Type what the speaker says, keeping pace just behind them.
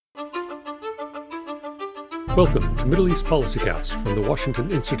Welcome to Middle East PolicyCast from the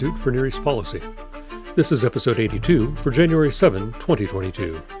Washington Institute for Near East Policy. This is episode 82 for January 7,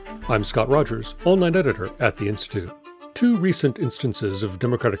 2022. I'm Scott Rogers, online editor at the Institute. Two recent instances of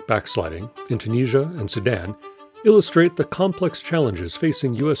democratic backsliding in Tunisia and Sudan illustrate the complex challenges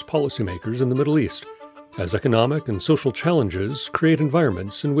facing U.S. policymakers in the Middle East, as economic and social challenges create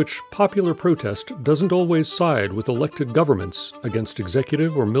environments in which popular protest doesn't always side with elected governments against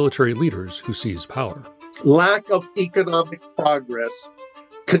executive or military leaders who seize power. Lack of economic progress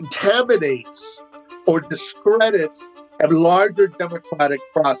contaminates or discredits a larger democratic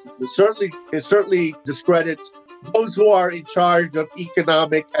process. It certainly discredits those who are in charge of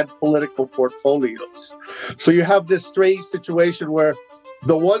economic and political portfolios. So you have this strange situation where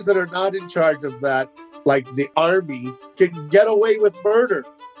the ones that are not in charge of that, like the army, can get away with murder.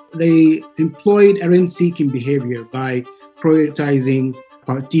 They employed a rent-seeking behavior by prioritizing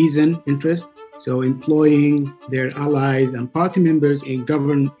partisan interests, so employing their allies and party members in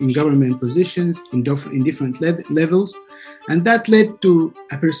government positions in different levels. And that led to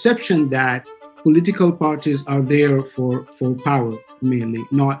a perception that political parties are there for power, mainly,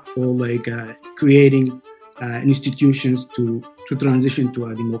 not for creating institutions to transition to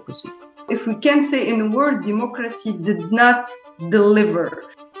a democracy. If we can say in a word, democracy did not deliver.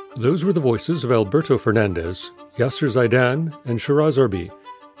 Those were the voices of Alberto Fernandez, Yasser Zaidan, and Shiraz Arbi.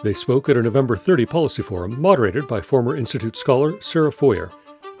 They spoke at a November 30 policy forum moderated by former Institute scholar Sarah Foyer.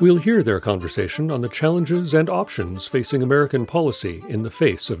 We'll hear their conversation on the challenges and options facing American policy in the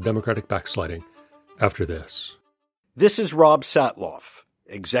face of democratic backsliding after this. This is Rob Satloff,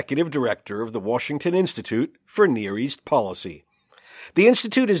 Executive Director of the Washington Institute for Near East Policy. The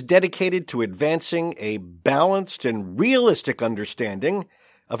Institute is dedicated to advancing a balanced and realistic understanding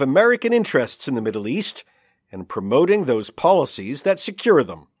of American interests in the Middle East and promoting those policies that secure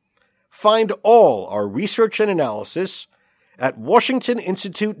them. Find all our research and analysis at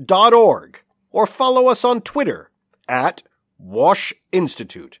washingtoninstitute.org or follow us on Twitter at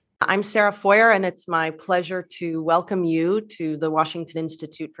WashInstitute. I'm Sarah Foyer, and it's my pleasure to welcome you to the Washington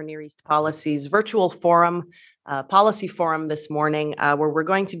Institute for Near East Policy's virtual forum, policy forum this morning, where we're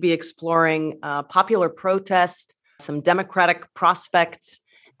going to be exploring popular protest, some democratic prospects,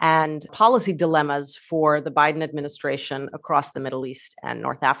 and policy dilemmas for the Biden administration across the Middle East and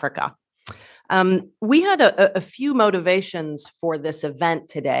North Africa. We had a few motivations for this event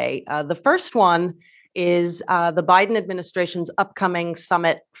today. The first one is the Biden administration's upcoming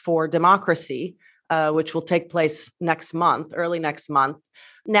Summit for Democracy, which will take place early next month.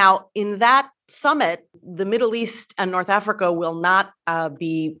 Now, in that summit, the Middle East and North Africa will not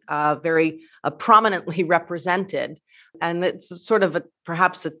be very prominently represented. And it's sort of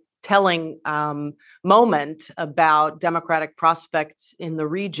perhaps a telling moment about democratic prospects in the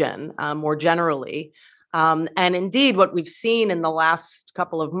region more generally. And indeed, what we've seen in the last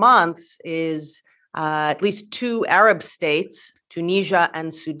couple of months is at least two Arab states, Tunisia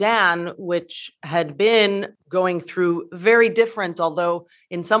and Sudan, which had been going through very different, although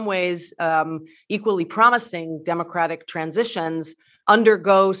in some ways equally promising democratic transitions,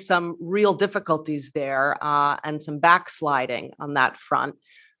 undergo some real difficulties there and some backsliding on that front.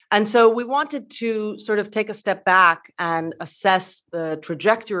 And so we wanted to sort of take a step back and assess the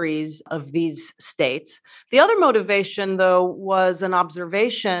trajectories of these states. The other motivation, though, was an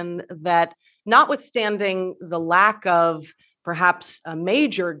observation that notwithstanding the lack of perhaps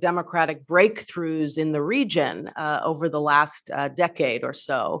major democratic breakthroughs in the region over the last decade or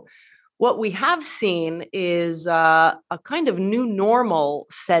so, what we have seen is a kind of new normal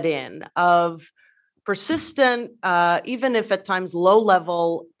set in of persistent, even if at times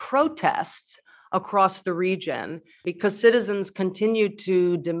low-level protests across the region, because citizens continue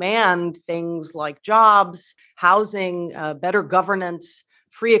to demand things like jobs, housing, better governance,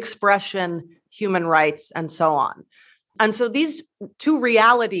 free expression, human rights, and so on. And so these two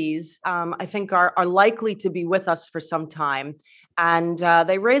realities, I think, are likely to be with us for some time. And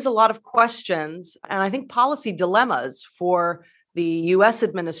they raise a lot of questions, and I think policy dilemmas for the U.S.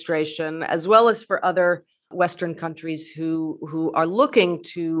 administration, as well as for other Western countries who are looking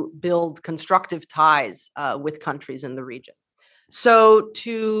to build constructive ties with countries in the region. So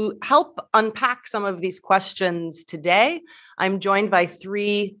to help unpack some of these questions today, I'm joined by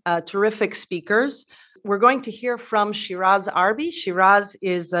three terrific speakers. We're going to hear from Shiraz Arbi. Shiraz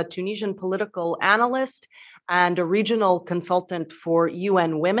is a Tunisian political analyst and a regional consultant for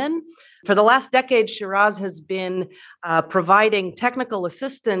UN Women. For the last decade, Shiraz has been providing technical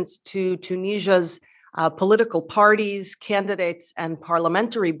assistance to Tunisia's political parties, candidates, and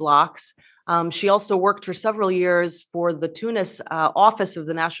parliamentary blocs. She also worked for several years for the Tunis office of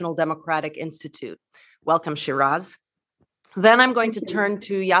the National Democratic Institute. Welcome, Shiraz. Then I'm going to turn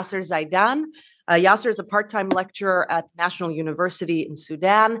to Yasser Zaidan. Yasser is a part-time lecturer at National University in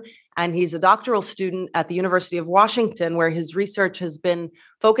Sudan, and he's a doctoral student at the University of Washington, where his research has been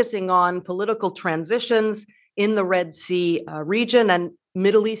focusing on political transitions in the Red Sea region and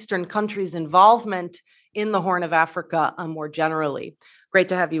Middle Eastern countries' involvement in the Horn of Africa more generally. Great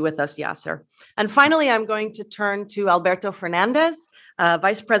to have you with us, Yasser. And finally, I'm going to turn to Alberto Fernandez,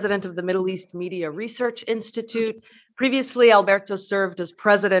 Vice President of the Middle East Media Research Institute. Previously, Alberto served as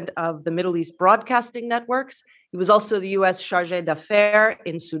president of the Middle East Broadcasting Networks. He was also the U.S. Chargé d'Affaires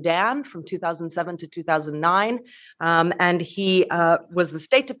in Sudan from 2007 to 2009. And he was the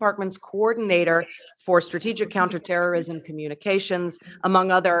State Department's coordinator for strategic counterterrorism communications,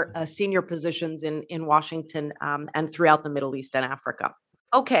 among other senior positions in Washington and throughout the Middle East and Africa.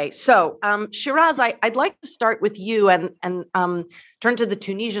 Okay, so Shiraz, I'd like to start with you and turn to the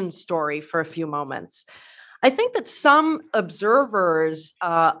Tunisian story for a few moments. I think that some observers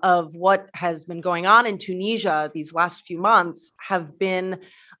of what has been going on in Tunisia these last few months have been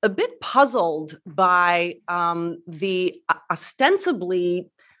a bit puzzled by the ostensibly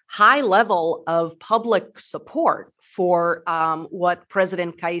high level of public support for what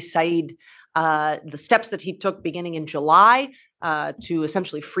President Kais Saied, the steps that he took beginning in July to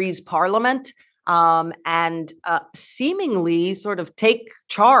essentially freeze parliament. And seemingly sort of take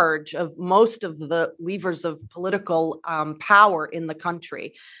charge of most of the levers of political power in the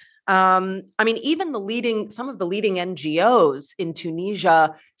country. I mean, even some of the leading NGOs in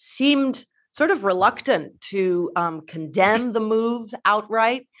Tunisia seemed sort of reluctant to condemn the move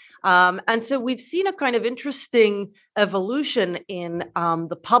outright. And so we've seen a kind of interesting evolution in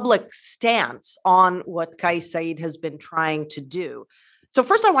the public stance on what Kais Saied has been trying to do. So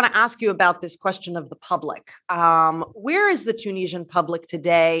first, I want to ask you about this question of the public. Where is the Tunisian public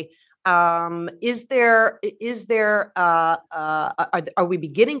today? Are we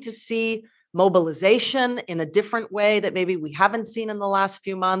beginning to see mobilization in a different way that maybe we haven't seen in the last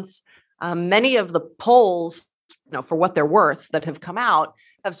few months? Many of the polls, for what they're worth, that have come out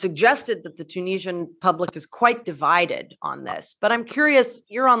have suggested that the Tunisian public is quite divided on this. But I'm curious,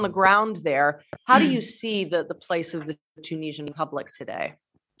 you're on the ground there. How do you see the place of the Tunisian public today?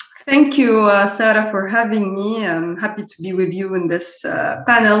 Thank you, Sarah, for having me. I'm happy to be with you in this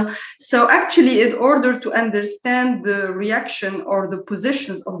panel. So actually, in order to understand the reaction or the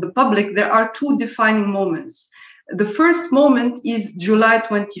positions of the public, there are two defining moments. The first moment is July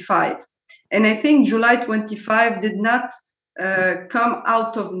 25. And I think July 25 did not come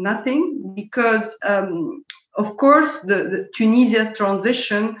out of nothing because, of course, the Tunisia's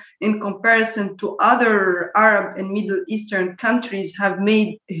transition in comparison to other Arab and Middle Eastern countries have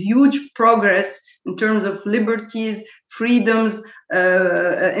made huge progress in terms of liberties, freedoms,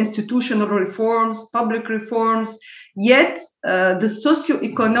 institutional reforms, public reforms. Yet the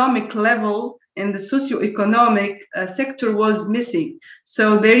socioeconomic level and the socioeconomic sector was missing.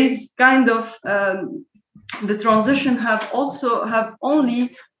 So there is kind of the transition have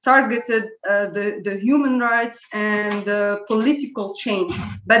only targeted the human rights and political change,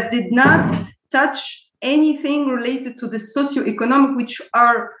 but did not touch anything related to the socioeconomic, which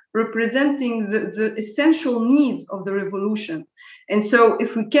are representing the essential needs of the revolution. And so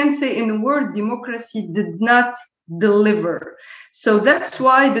if we can say in a word, democracy did not deliver. So that's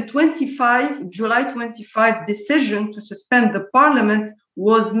why the July 25 decision to suspend the parliament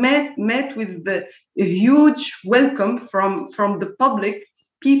was met with a huge welcome from the public.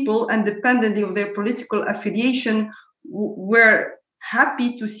 People, independently of their political affiliation, were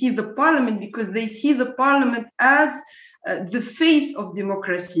happy to see the parliament because they see the parliament as the face of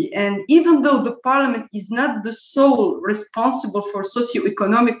democracy. And even though the parliament is not the sole responsible for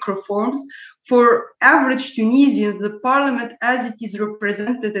socioeconomic reforms, for average Tunisians, the parliament, as it is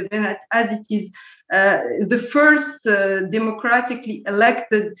representative and as it is the first democratically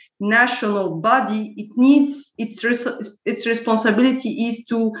elected national body, it needs its responsibility is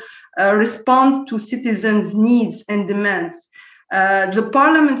to respond to citizens' needs and demands. The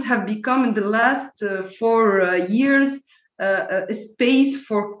parliament have become in the last 4 years a space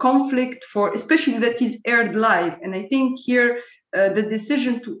for conflict, for especially that is aired live. And I think here the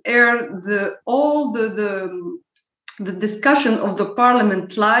decision to air all the discussion of the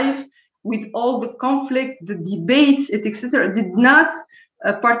parliament live with all the conflict, the debates, etc., did not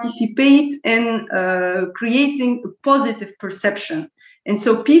participate in creating a positive perception. And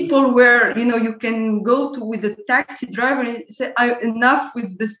so people were, you can go to with a taxi driver and say, enough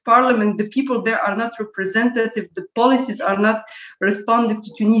with this parliament. The people there are not representative. The policies are not responding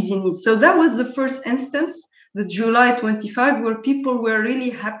to Tunisian needs. So that was the first instance, the July 25, where people were really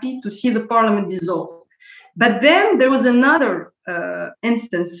happy to see the parliament dissolved. But then there was another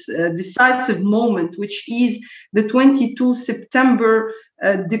instance, decisive moment, which is the 22 September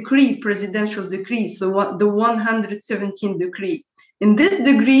decree, presidential decree, so the 117 decree. In this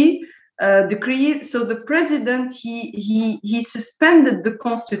decree, so the president, he suspended the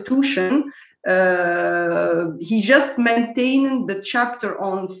constitution. He just maintained the chapter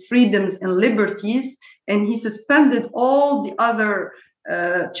on freedoms and liberties, and he suspended all the other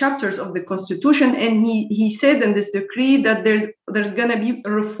chapters of the constitution. And he said in this decree that there's going to be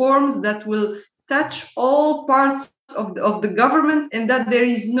reforms that will touch all parts of the government, and that there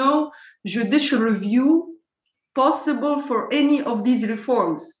is no judicial review possible for any of these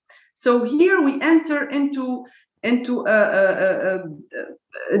reforms. So here we enter into a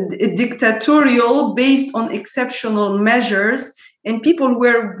dictatorial based on exceptional measures, and people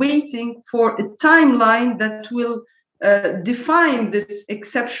were waiting for a timeline that will define this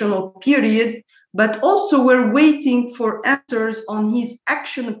exceptional period, but also we're waiting for answers on his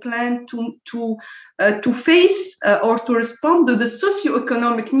action plan to face or to respond to the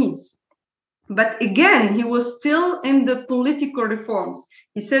socioeconomic needs. But again, he was still in the political reforms.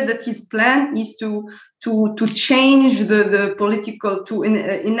 He said that his plan is to change the political, to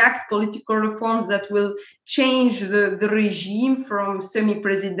enact political reforms that will change the regime from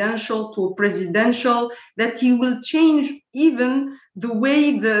semi-presidential to presidential, that he will change even the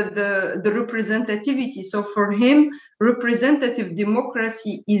way the representativity. So for him, representative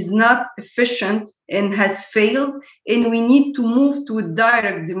democracy is not efficient and has failed, and we need to move to a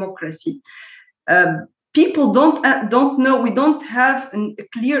direct democracy. People don't know. We don't have a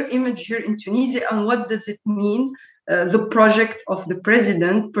clear image here in Tunisia on what does it mean, the project of the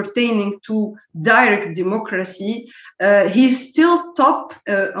president pertaining to direct democracy. He's still top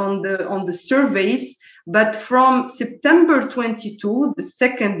on the surveys, but from September 22, the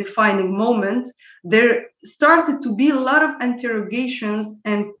second defining moment, there started to be a lot of interrogations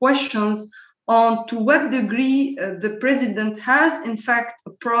and questions on to what degree the president has in fact a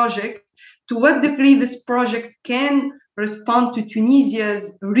project, to what degree this project can respond to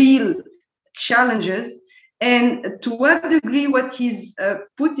Tunisia's real challenges, and to what degree what he's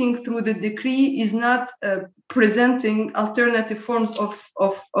putting through the decree is not presenting alternative forms of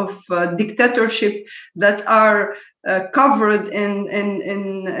dictatorship that are covered in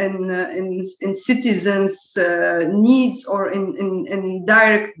citizens' needs, or in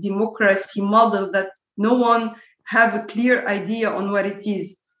direct democracy model that no one have a clear idea on what it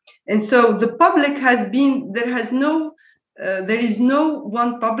is. And so the public has been, there is no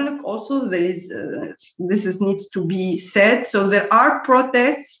one public. Also, there is, needs to be said. So there are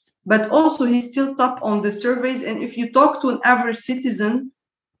protests, but also he's still top on the surveys. And if you talk to an average citizen,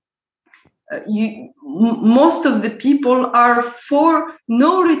 most of the people are for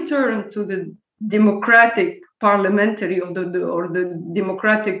no return to the democratic parliamentary or the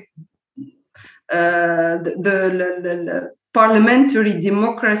democratic parliamentary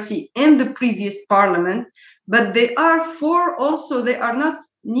democracy in the previous parliament, but they are for also, they are not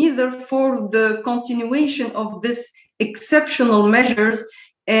neither for the continuation of this exceptional measures.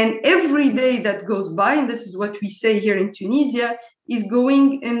 And every day that goes by, and this is what we say here in Tunisia, is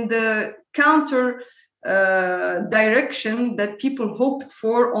going in the counter direction that people hoped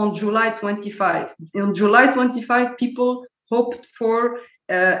for on July 25. On July 25, people hoped for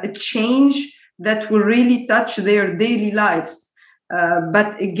a change that will really touch their daily lives.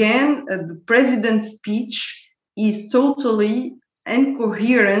 But again, the president's speech is totally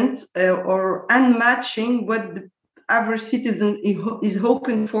incoherent or unmatching what the average citizen is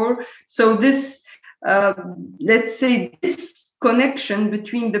hoping for. So this, let's say, this connection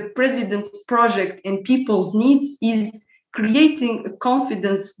between the president's project and people's needs is creating a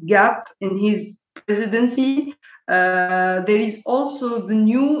confidence gap in his presidency. There is also the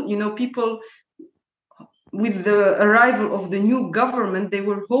new, people, with the arrival of the new government, they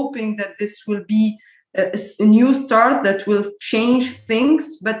were hoping that this will be a new start that will change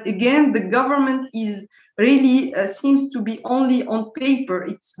things. But again, the government is really seems to be only on paper.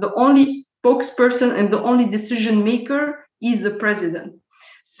 It's the only spokesperson and the only decision maker is the president.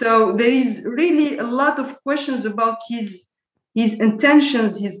 So there is really a lot of questions about his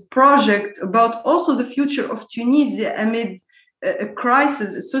intentions, his project, about also the future of Tunisia amid a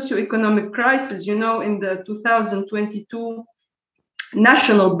crisis, a socioeconomic crisis. In the 2022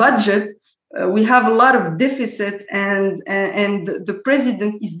 national budget, we have a lot of deficit, and the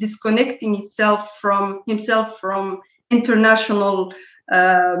president is disconnecting himself from international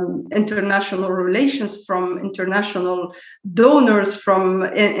relations, from international donors,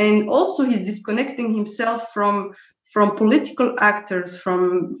 and also he's disconnecting himself from political actors,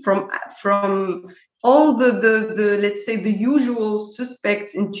 from all the let's say the usual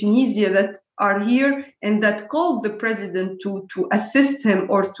suspects in Tunisia that are here and that called the president to assist him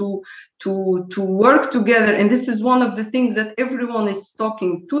or to work together. And this is one of the things that everyone is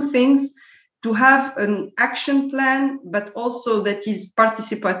talking. Two things: to have an action plan, but also that is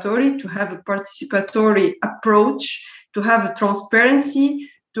participatory, to have a participatory approach, to have a transparency,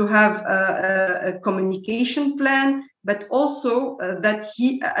 to have a communication plan, but also that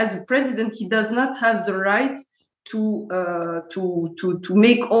he, as a president, he does not have the right to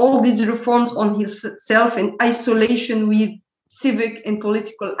make all these reforms on himself in isolation with civic and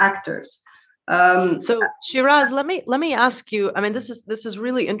political actors. So Shiraz, let me ask you. I mean, this is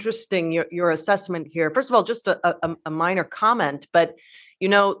really interesting. Your assessment here. First of all, just a minor comment, but you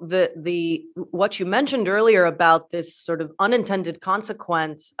know, the what you mentioned earlier about this sort of unintended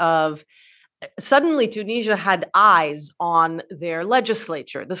consequence of suddenly Tunisia had eyes on their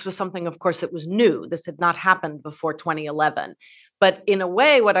legislature. This was something, of course, that was new. This had not happened before 2011. But in a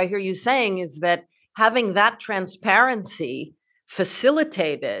way, what I hear you saying is that having that transparency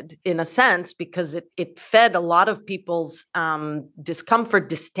facilitated, in a sense, because it fed a lot of people's discomfort,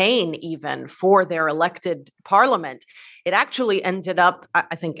 disdain even for their elected parliament. It actually ended up,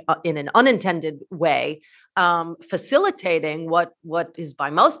 I think, in an unintended way, facilitating what is by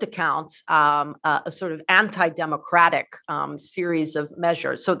most accounts a sort of anti-democratic series of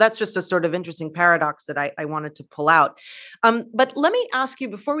measures. So that's just a sort of interesting paradox that I wanted to pull out. But let me ask you,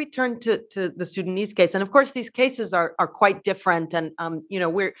 before we turn to the Sudanese case, and of course these cases are quite different, and you know,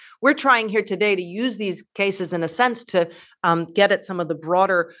 we're trying here today to use these cases in a sense to get at some of the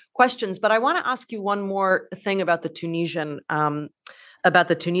broader questions. But I want to ask you one more thing about the Tunisian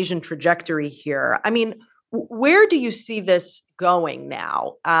trajectory here. I mean, where do you see this going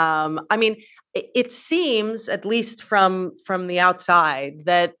now? I mean, it seems, at least from the outside,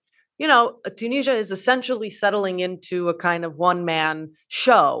 that, you know, Tunisia is essentially settling into a kind of one-man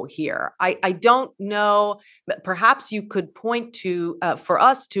show here. I don't know, but perhaps you could point to, for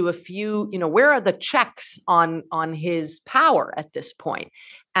us, to a few, you know, where are the checks on his power at this point?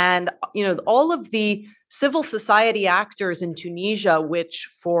 And, you know, all of the civil society actors in Tunisia, which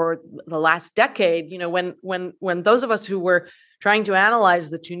for the last decade, you know, when those of us who were trying to analyze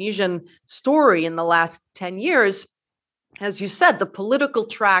the Tunisian story in the last 10 years, as you said, the political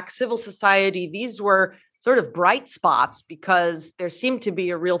track, civil society, these were sort of bright spots because there seemed to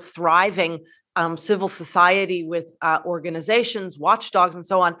be a real thriving civil society with organizations, watchdogs, and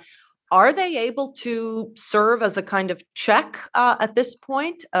so on. Are they able to serve as a kind of check at this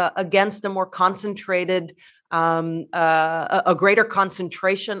point against a more concentrated, a greater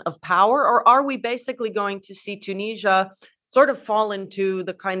concentration of power? Or are we basically going to see Tunisia sort of fall into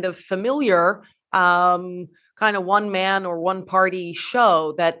the kind of familiar kind of one man or one party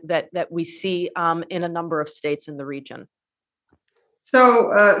show that we see in a number of states in the region?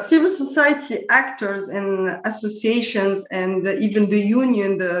 So civil society actors and associations and even the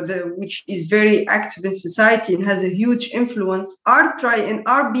union, which is very active in society and has a huge influence, are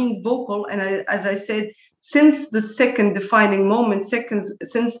being vocal. And as I said, since the second defining moment,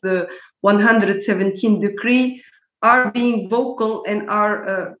 since the 117 decree, are being vocal and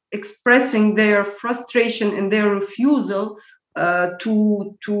are expressing their frustration and their refusal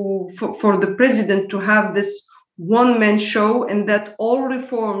for the president to have this one-man show, and that all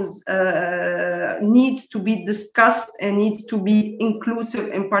reforms needs to be discussed and needs to be inclusive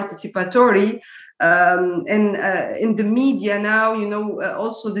and participatory. And in the media now, you know,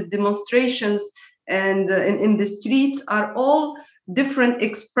 also the demonstrations and in the streets are all different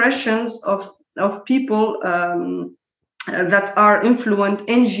expressions of people that are influenced,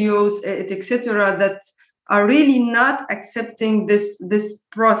 NGOs, etc., that are really not accepting this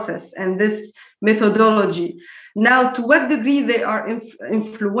process and this methodology. Now, to what degree they are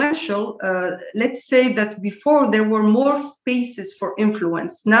influential, let's say that before there were more spaces for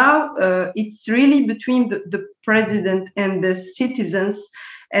influence. Now it's really between the president and the citizens,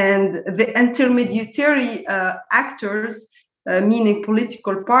 and the intermediary actors, meaning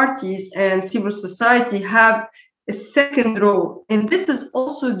political parties and civil society, have a second role. And this is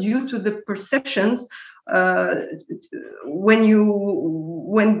also due to the perceptions when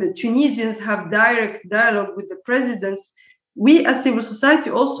the Tunisians have direct dialogue with the presidents, we as civil society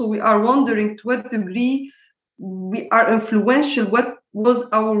also, we are wondering to what degree we are influential, what was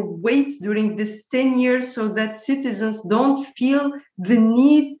our weight during this 10 years, so that citizens don't feel the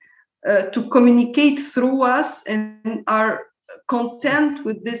need to communicate through us and are content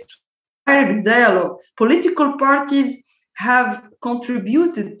with this direct dialogue. Political parties have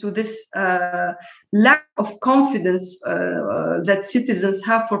contributed to this lack of confidence that citizens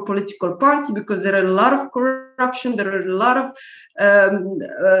have for political party, because there are a lot of corruption, there are a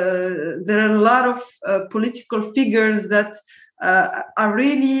lot of political figures that are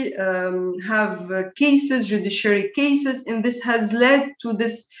really have cases, judiciary cases, and this has led to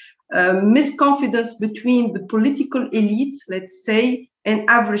this misconfidence between the political elite, let's say, and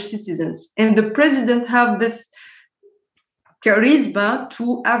average citizens. And the president have this charisma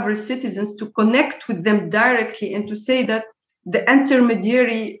to average citizens to connect with them directly and to say that the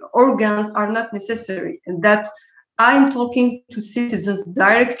intermediary organs are not necessary, and that I'm talking to citizens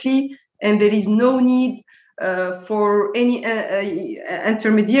directly and there is no need for any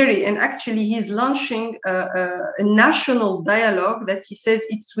intermediary. And actually he's launching a national dialogue that he says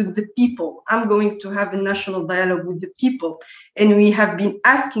it's with the people. I'm going to have a national dialogue with the people. And we have been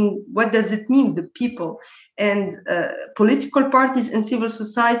asking, what does it mean, the people? And political parties and civil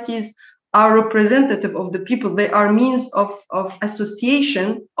societies are representative of the people. They are means of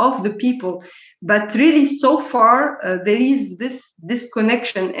association of the people. But really, so far, there is this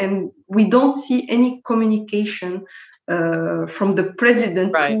disconnection, and we don't see any communication from the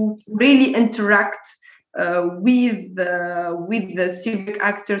president to really interact with the civic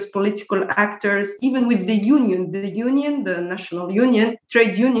actors, political actors, even with the union, the national union,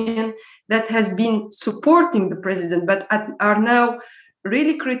 trade union, that has been supporting the president, but are now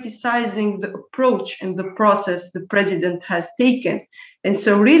really criticizing the approach and the process the president has taken. And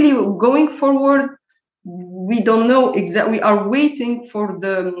so really going forward, we don't know exactly. We are waiting for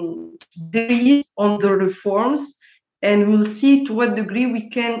the decrees on the reforms, and we'll see to what degree we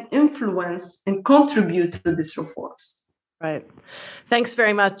can influence and contribute to these reforms. Right. Thanks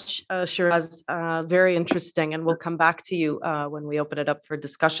very much, Shiraz. Very interesting. And we'll come back to you when we open it up for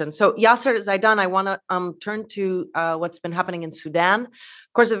discussion. So Yasser Zaidan, I want to turn to what's been happening in Sudan.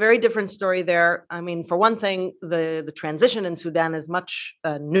 Of course, a very different story there. I mean, for one thing, the transition in Sudan is much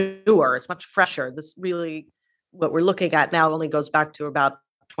newer. It's much fresher. This really, what we're looking at now only goes back to about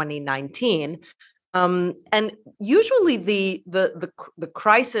 2019. And usually the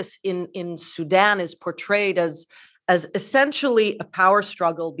crisis in Sudan is portrayed as essentially a power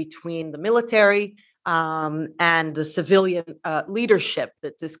struggle between the military and the civilian leadership.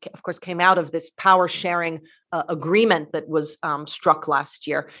 That this, of course, came out of this power sharing agreement that was struck last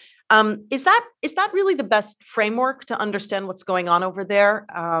year. Is that really the best framework to understand what's going on over there?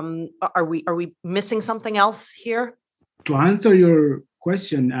 Are we missing something else here? To answer your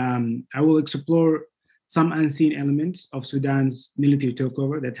question, I will explore some unseen elements of Sudan's military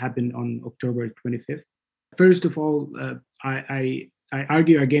takeover that happened on October 25th. First of all, I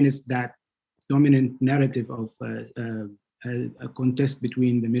argue against that dominant narrative of a contest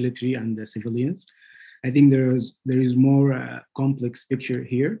between the military and the civilians. I think there is more complex picture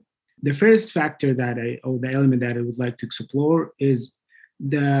here. The first factor or the element that I would like to explore is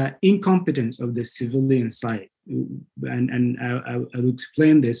the incompetence of the civilian side, and I will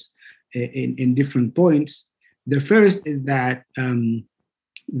explain this in different points. The first is that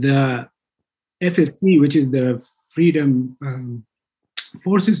the FFC, which is the Freedom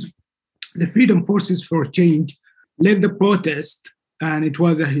Forces for Change, led the protest, and it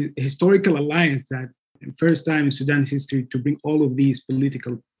was a historical alliance, that first time in Sudan's history to bring all of these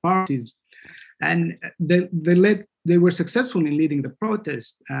political parties, and they were successful in leading the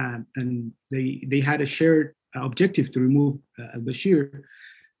protest, and they had a shared objective to remove al-Bashir,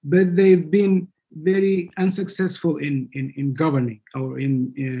 but they've been very unsuccessful in governing or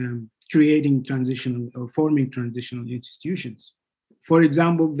in creating transitional or forming transitional institutions. For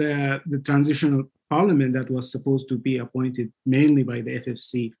example, the transitional parliament that was supposed to be appointed mainly by the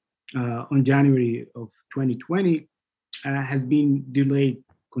FFC on January of 2020 has been delayed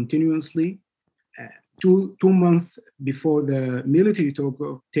continuously. 2 months before the military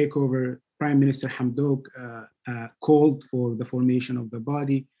takeover, Prime Minister Hamdok called for the formation of the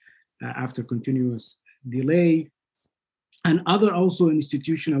body after continuous delay. And other also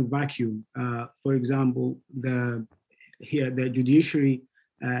institutional vacuum. For example, the judiciary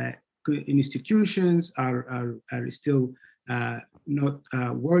institutions are still not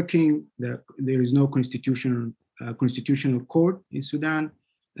working. There is no constitutional court in Sudan.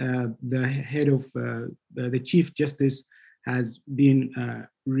 The head of the Chief Justice has been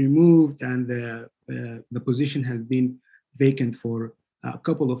removed, and the position has been vacant for a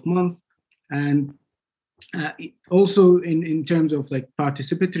couple of months. And also in terms of like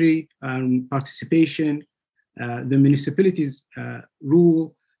participatory participation, the municipalities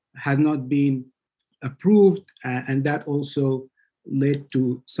rule has not been approved, and that also led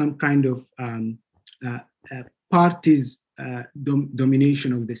to some kind of parties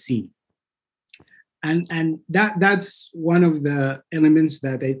domination of the scene. And that's one of the elements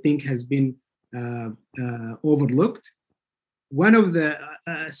that I think has been overlooked. One of the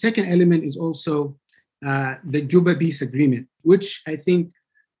second element is also the Juba Peace Agreement, which I think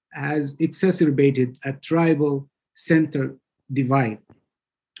has exacerbated a tribal center divide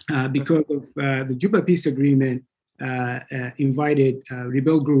because of the Juba Peace Agreement invited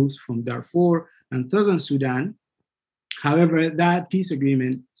rebel groups from Darfur and Southern Sudan. However, that peace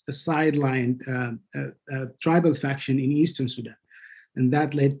agreement sidelined a tribal faction in Eastern Sudan. And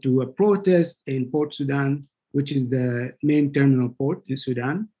that led to a protest in Port Sudan, which is the main terminal port in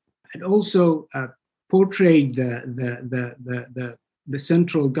Sudan. It also portrayed the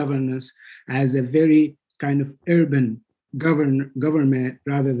central governance as a very kind of urban government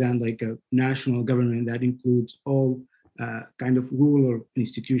rather than like a national government that includes all kind of rural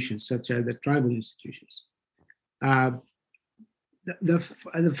institutions, such as the tribal institutions.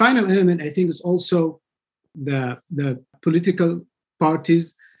 The final element, I think, is also the political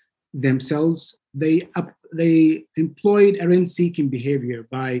parties themselves. They employed a rent-seeking behavior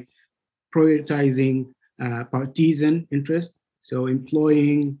by prioritizing partisan interests, so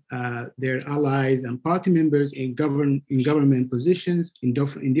employing their allies and party members in government positions in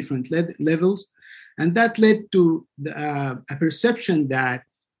different levels, and that led to a perception that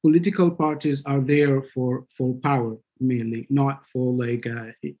political parties are there for power mainly, not for like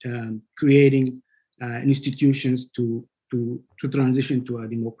creating institutions to transition to a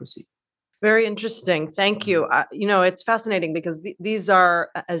democracy. Very interesting. Thank you. It's fascinating because these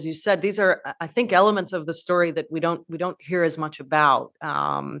are, as you said, these are, I think, elements of the story that we don't hear as much about,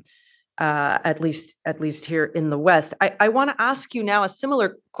 at least here in the West. I want to ask you now a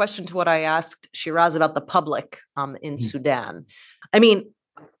similar question to what I asked Shiraz about the public in Sudan. I mean,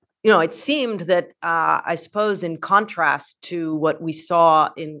 it seemed that, I suppose, in contrast to what we saw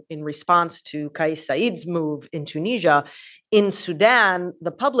in response to Kais Saied's move in Tunisia, in Sudan,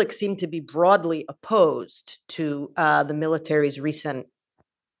 the public seemed to be broadly opposed to the military's recent,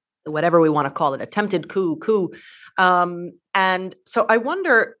 whatever we want to call it, attempted coup. And so I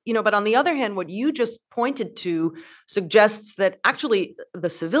wonder, but on the other hand, what you just pointed to suggests that actually the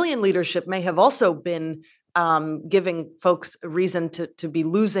civilian leadership may have also been giving folks a reason to be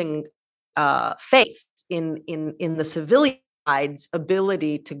losing faith in the civilian side's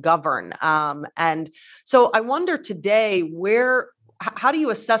ability to govern. And so I wonder today, how do you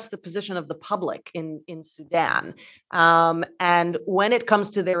assess the position of the public in Sudan? And when it comes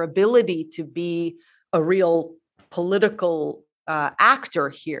to their ability to be a real political actor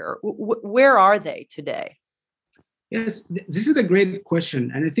here, where are they today? Yes, this is a great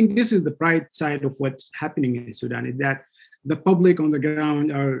question. And I think this is the bright side of what's happening in Sudan, is that the public on the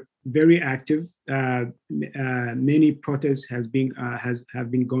ground are very active. Many protests have been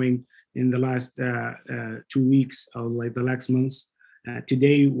going in the last 2 weeks or like the last months.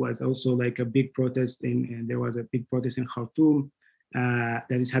 Today was also like a big protest and there was a big protest in Khartoum that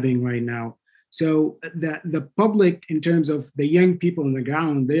is happening right now. So the public, in terms of the young people on the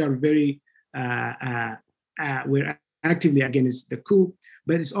ground, they are very we're actively against the coup,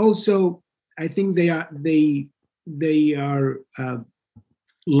 but it's also, I think they are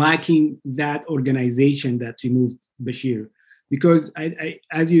lacking that organization that removed Bashir, because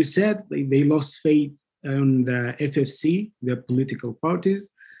as you said, they lost faith on the FFC, the political parties,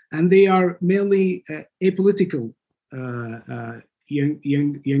 and they are mainly apolitical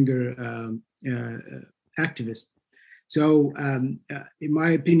younger activists. So, in my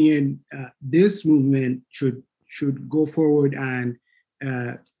opinion, this movement should go forward and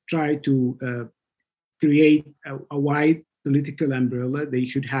try to create a wide political umbrella. They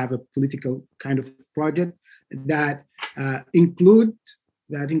should have a political kind of project that includes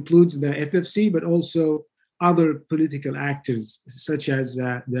the FFC, but also other political actors, such as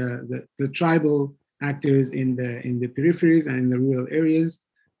the tribal actors in the peripheries and in the rural areas.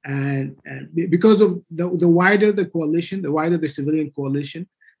 And because of the wider the coalition, the wider the civilian coalition,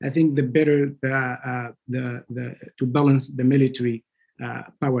 I think the better to balance the military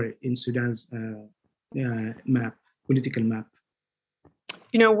power in Sudan's political map.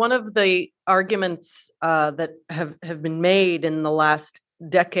 One of the arguments that have been made in the last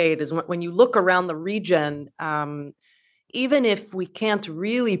decade is when you look around the region, even if we can't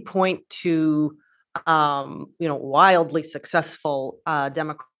really point to wildly successful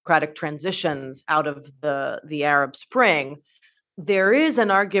democratic transitions out of the Arab Spring, there is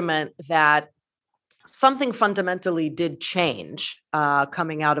an argument that something fundamentally did change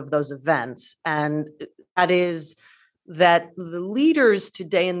coming out of those events, and that is that the leaders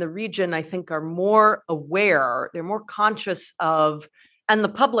today in the region, I think, are more aware, they're more conscious of, and the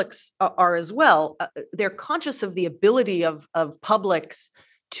publics are as well, they're conscious of the ability of publics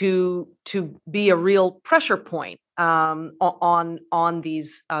to be a real pressure point on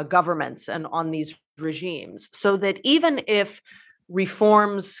these governments and on these regimes, so that even if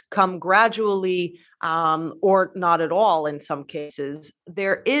reforms come gradually or not at all in some cases,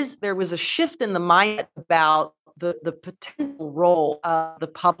 there was a shift in the mind about the potential role of the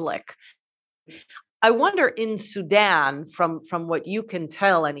public. I wonder, in Sudan, from what you can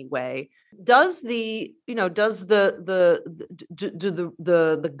tell anyway, does the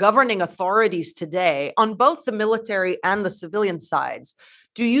governing authorities today, on both the military and the civilian sides,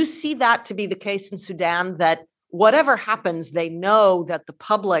 do you see that to be the case in Sudan, that whatever happens, they know that the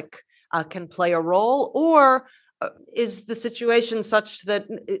public can play a role, or is the situation such that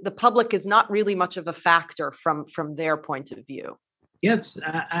the public is not really much of a factor from their point of view? Yes,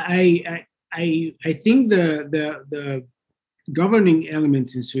 I think the governing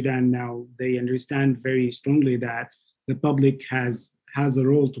elements in Sudan now, they understand very strongly that the public has a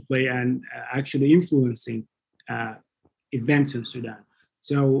role to play and actually influencing events in Sudan.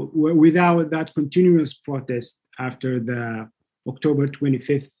 So without that continuous protest after the October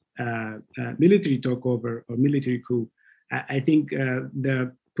 25th military takeover or military coup, I think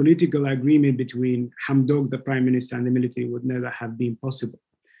the political agreement between Hamdok, the prime minister, and the military would never have been possible.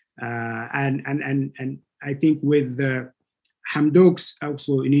 And I think with Hamdok's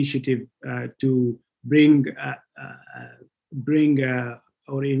also initiative to bring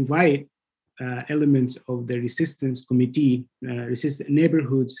or invite elements of the resistance committee,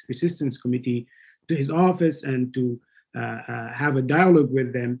 neighborhoods resistance committee, to his office and to have a dialogue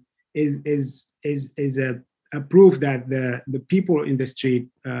with them is a proof that the people in the street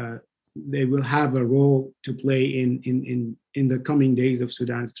they will have a role to play in the coming days of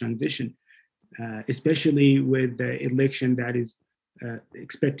Sudan's transition, especially with the election that is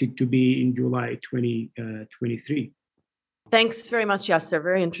expected to be in July 2023. Thanks very much, Yasser.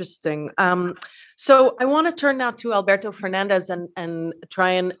 Very interesting. So I want to turn now to Alberto Fernandez and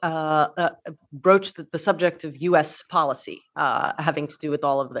try and broach the subject of U.S. policy having to do with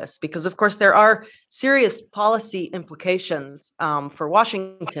all of this, because, of course, there are serious policy implications for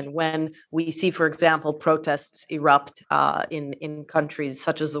Washington when we see, for example, protests erupt in countries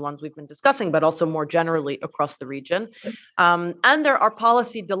such as the ones we've been discussing, but also more generally across the region. And there are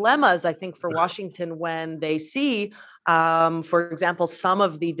policy dilemmas, I think, for Washington when they see for example, some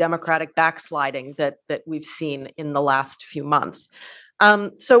of the democratic backsliding that we've seen in the last few months.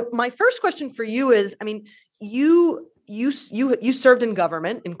 So my first question for you is, I mean, you served in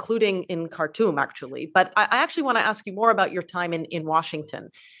government, including in Khartoum, actually, but I actually want to ask you more about your time in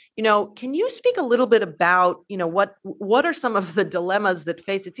Washington. You know, can you speak a little bit about, you know, what are some of the dilemmas that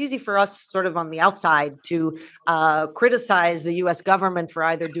face? It's easy for us sort of on the outside to criticize the U.S. government for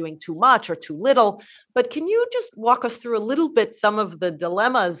either doing too much or too little, but can you just walk us through a little bit some of the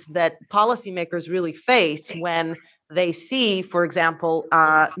dilemmas that policymakers really face when they see, for example,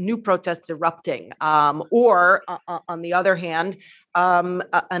 new protests erupting, or on the other hand, an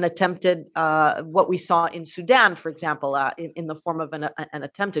attempted, what we saw in Sudan, for example, in the form of an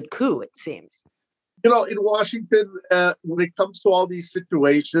attempted coup, it seems. You know, in Washington, when it comes to all these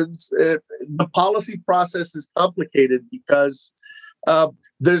situations, the policy process is complicated because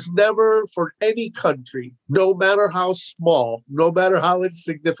there's never, for any country, no matter how small, no matter how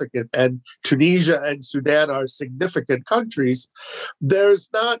insignificant, and Tunisia and Sudan are significant countries, there's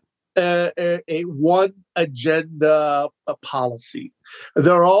not a one agenda policy.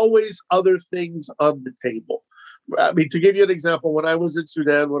 There are always other things on the table. I mean, to give you an example, when I was in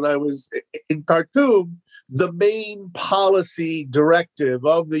Sudan, when I was in Khartoum, the main policy directive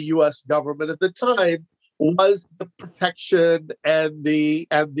of the U.S. government at the time was the protection and the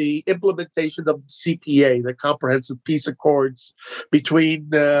implementation of the CPA, the Comprehensive Peace Accords, between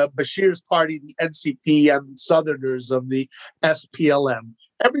Bashir's party, the NCP, and Southerners of the SPLM.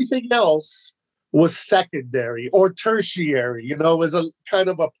 Everything else was secondary or tertiary, you know, was a kind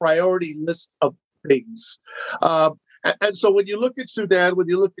of a priority list of things. And so when you look at Sudan, when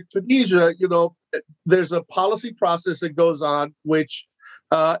you look at Tunisia, you know, there's a policy process that goes on which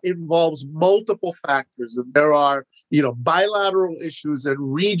involves multiple factors. And there are, you know, bilateral issues and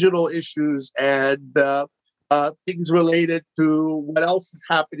regional issues and things related to what else is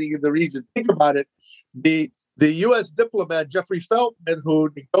happening in the region. Think about it. The U.S. diplomat, Jeffrey Feltman, who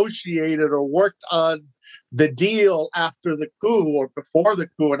negotiated or worked on the deal after the coup or before the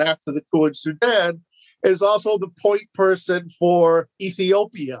coup and after the coup in Sudan, is also the point person for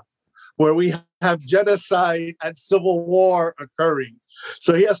Ethiopia, where we have genocide and civil war occurring.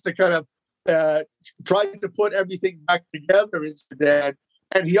 So he has to kind of try to put everything back together in Sudan.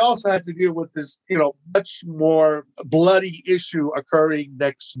 And he also had to deal with this, much more bloody issue occurring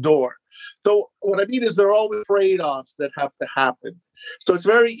next door. So what I mean is there are always trade-offs that have to happen. So it's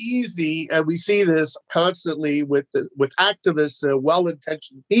very easy, and we see this constantly with activists,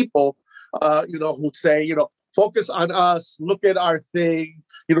 well-intentioned people, who say, focus on us, look at our thing.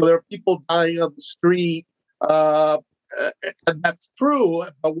 There are people dying on the street. And that's true,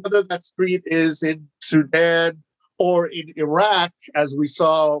 but whether that street is in Sudan or in Iraq, as we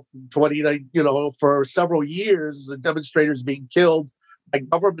saw from 29, for several years, the demonstrators being killed by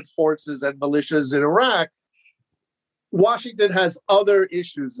government forces and militias in Iraq, Washington has other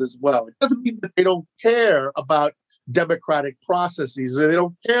issues as well. It doesn't mean that they don't care about democratic processes or they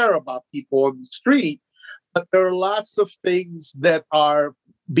don't care about people on the street, but there are lots of things that are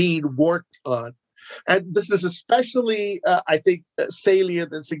being worked on. And this is especially, I think,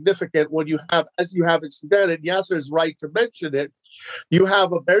 salient and significant when you have, as you have in Sudan, and Yasser is right to mention it, you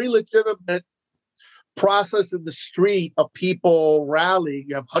have a very legitimate process in the street of people rallying.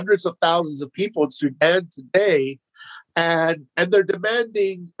 You have hundreds of thousands of people in Sudan today, and they're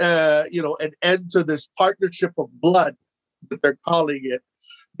demanding, an end to this partnership of blood, that they're calling it,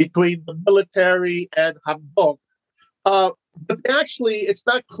 between the military and Hamdok. But actually, it's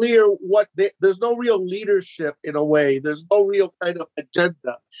not clear there's no real leadership in a way. There's no real kind of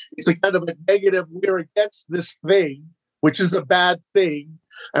agenda. It's a kind of a negative, we're against this thing, which is a bad thing,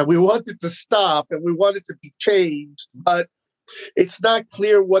 and we want it to stop, and we want it to be changed. But it's not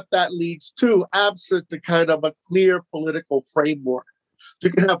clear what that leads to, absent the kind of a clear political framework. So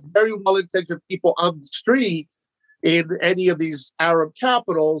you can have very well-intentioned people on the street in any of these Arab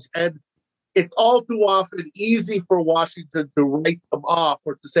capitals, and it's all too often easy for Washington to write them off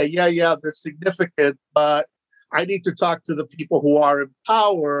or to say, yeah, they're significant, but I need to talk to the people who are in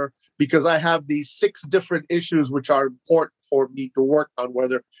power because I have these 6 different issues which are important for me to work on,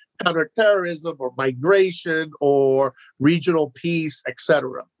 whether counterterrorism or migration or regional peace,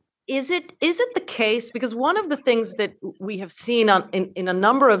 etc. Is it the case, because one of the things that we have seen in a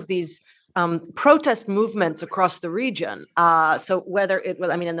number of these protest movements across the region. So whether it was,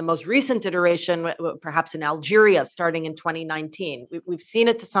 in the most recent iteration, perhaps in Algeria, starting in 2019, we've seen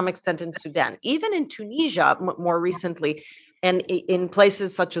it to some extent in Sudan, even in Tunisia more recently, and in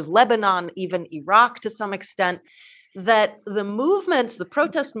places such as Lebanon, even Iraq to some extent, that the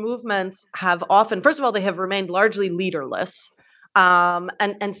protest movements have often, first of all, they have remained largely leaderless.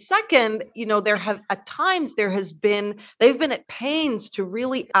 And second, at times they've been at pains to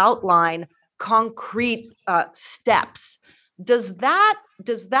really outline concrete steps. Does that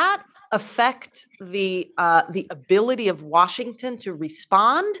affect the ability of Washington to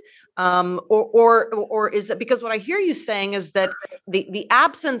respond, or is it, because what I hear you saying is that the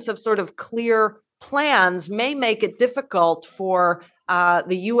absence of sort of clear plans may make it difficult for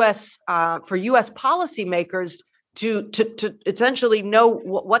the U.S. For U.S. policymakers to essentially know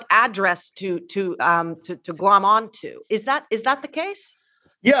what address to glom onto. Is that the case?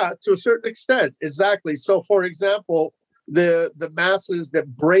 Yeah, to a certain extent, exactly. So, for example, the masses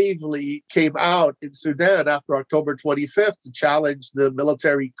that bravely came out in Sudan after October 25th to challenge the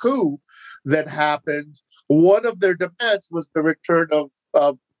military coup that happened, one of their demands was the return of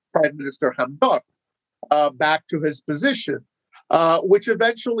Prime Minister Hamdok back to his position, which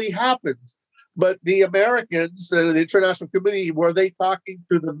eventually happened. But the Americans, the international community, were they talking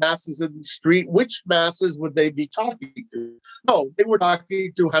to the masses in the street? Which masses would they be talking to? No, they were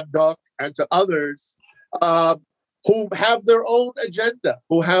talking to Hamdok and to others who have their own agenda,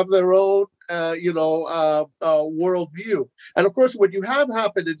 who have their own, worldview. And of course, what you have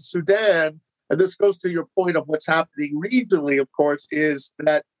happened in Sudan, and this goes to your point of what's happening regionally, of course, is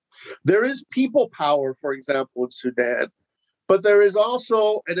that there is people power, for example, in Sudan. But there is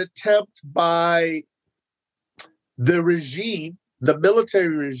also an attempt by the regime, the military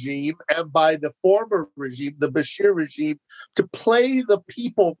regime, and by the former regime, the Bashir regime, to play the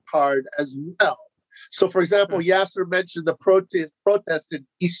people card as well. So, for example, Yasser mentioned the protests in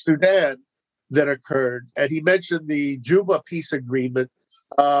East Sudan that occurred, and he mentioned the Juba peace agreement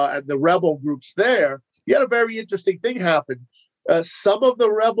and the rebel groups there. He had a very interesting thing happen. Some of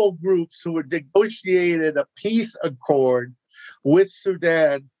the rebel groups who had negotiated a peace accord with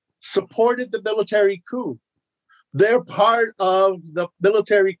Sudan supported the military coup. They're part of the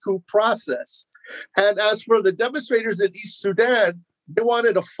military coup process. And as for the demonstrators in East Sudan, they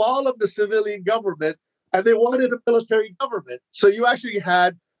wanted a fall of the civilian government and they wanted a military government. So you actually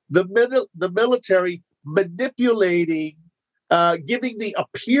had the military manipulating giving the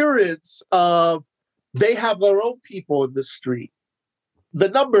appearance of they have their own people in the street. The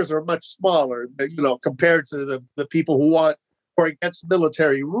numbers are much smaller, compared to the people who want or against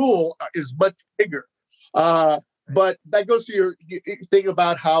military rule is much bigger. But that goes to your thing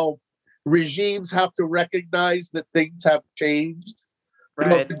about how regimes have to recognize that things have changed.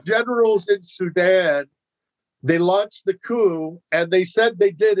 Right. The generals in Sudan, they launched the coup and they said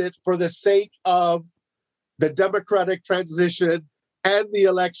they did it for the sake of the democratic transition and the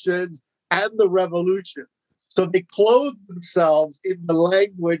elections and the revolution. So they clothed themselves in the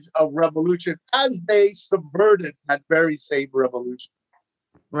language of revolution as they subverted that very same revolution.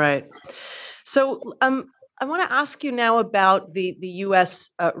 Right. So I want to ask you now about the U.S.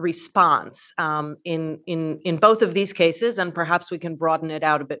 Response in both of these cases, and perhaps we can broaden it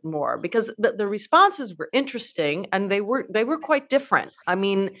out a bit more, because the responses were interesting and they were quite different. I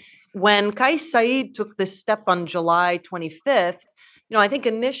mean, when Kais Saied took this step on July 25th, I think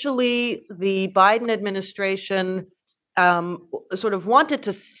initially the Biden administration sort of wanted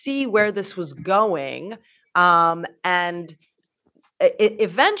to see where this was going, and it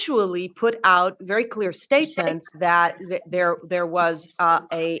eventually put out very clear statements that there was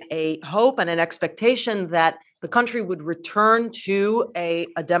a hope and an expectation that the country would return to a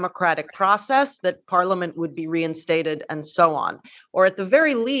democratic process, that parliament would be reinstated, and so on. Or at the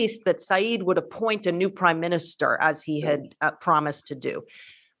very least, that Saied would appoint a new prime minister, as he had promised to do.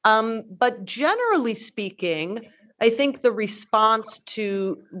 But generally speaking, I think the response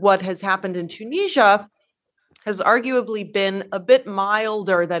to what has happened in Tunisia has arguably been a bit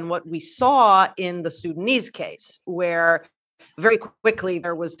milder than what we saw in the Sudanese case, where very quickly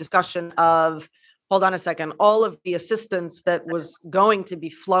there was discussion of, hold on a second, all of the assistance that was going to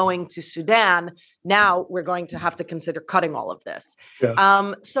be flowing to Sudan, now we're going to have to consider cutting all of this.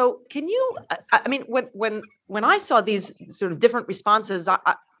 Yeah. So can you, I mean, when I saw these sort of different responses,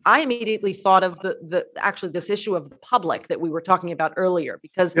 I immediately thought of actually this issue of the public that we were talking about earlier,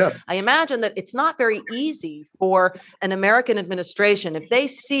 because yes, I imagine that it's not very easy for an American administration, if they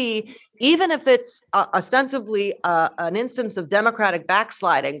see, even if it's ostensibly an instance of democratic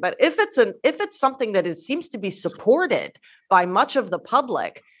backsliding, but if it's something that seems to be supported by much of the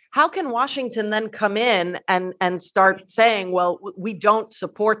public, how can Washington then come in and start saying, well, we don't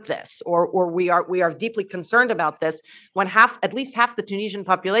support this, or we are deeply concerned about this, when at least half the Tunisian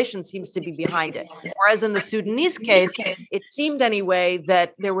population seems to be behind it? Whereas in the Sudanese case, it seemed anyway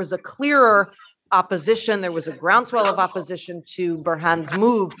that there was a clearer opposition, there was a groundswell of opposition to Burhan's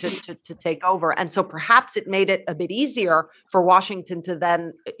move to take over. And so perhaps it made it a bit easier for Washington to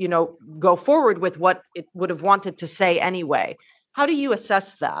then, go forward with what it would have wanted to say anyway. How do you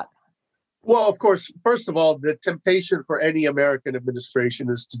assess that? Well, of course, first of all, the temptation for any American administration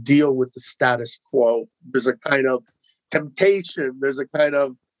is to deal with the status quo. There's a kind of temptation, there's a kind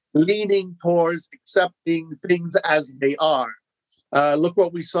of leaning towards accepting things as they are. Look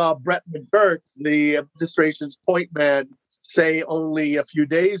what we saw Brett McGurk, the administration's point man, say only a few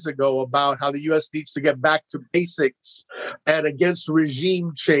days ago about how the U.S. needs to get back to basics and against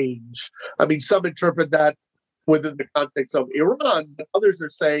regime change. I mean, some interpret that within the context of Iran, but others are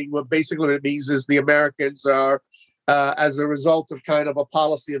saying, well, basically what it means is the Americans are, as a result of kind of a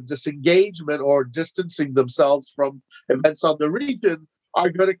policy of disengagement or distancing themselves from events on the region,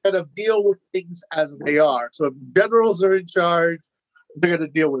 are going to kind of deal with things as they are. So if generals are in charge, they're going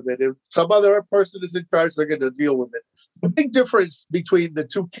to deal with it. If some other person is in charge, they're going to deal with it. The big difference between the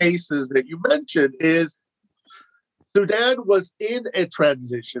two cases that you mentioned is Sudan was in a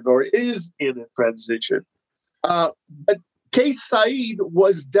transition, or is in a transition. But Kais Saied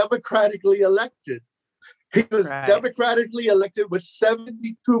was democratically elected. He was democratically elected with 72%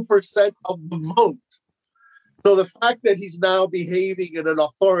 of the vote. So the fact that he's now behaving in an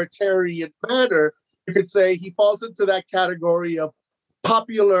authoritarian manner, you could say he falls into that category of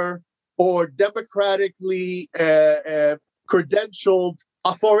popular or democratically credentialed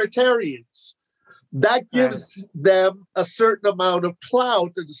authoritarians. That gives them a certain amount of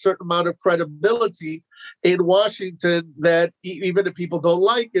clout and a certain amount of credibility in Washington that even if people don't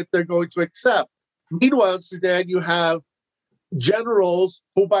like it, they're going to accept. Meanwhile, in Sudan, you have generals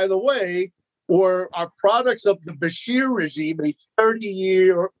who, by the way, are products of the Bashir regime, a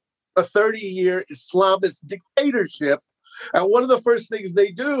 30-year Islamist dictatorship. And one of the first things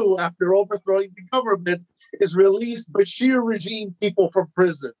they do after overthrowing the government is release Bashir regime people from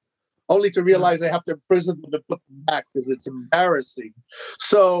prison, only to realize they have to imprison them and put them back because it's embarrassing.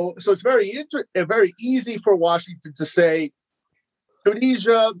 So it's very easy for Washington to say,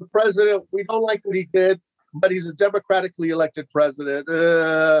 Tunisia, the president, we don't like what he did, but he's a democratically elected president.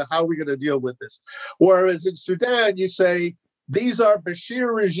 How are we going to deal with this? Whereas in Sudan, you say, these are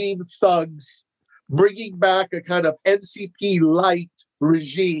Bashir regime thugs bringing back a kind of NCP-light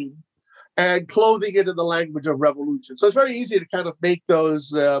regime and clothing it in the language of revolution. So it's very easy to kind of make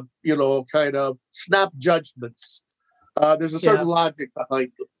those, kind of snap judgments. There's a certain logic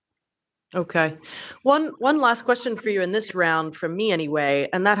behind them. Okay. One last question for you in this round, from me anyway,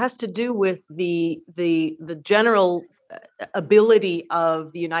 and that has to do with the general ability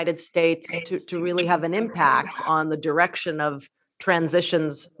of the United States to really have an impact on the direction of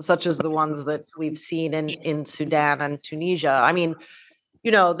transitions such as the ones that we've seen in Sudan and Tunisia. I mean,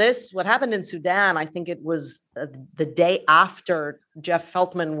 what happened in Sudan, I think it was the day after Jeff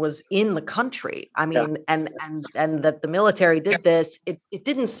Feltman was in the country. I mean, and that the military did this, it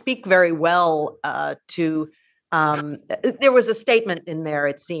didn't speak very well to, there was a statement in there,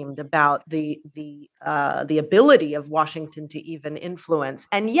 it seemed, about the ability of Washington to even influence.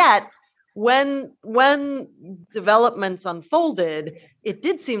 And yet, when developments unfolded, it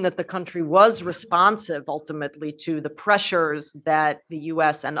did seem that the country was responsive ultimately to the pressures that the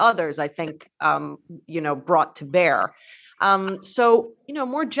U.S. and others, I think, brought to bear. So,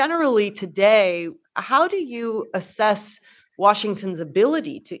 more generally today, how do you assess Washington's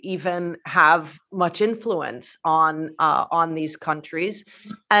ability to even have much influence on these countries,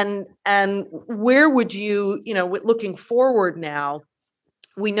 and where would you, looking forward now?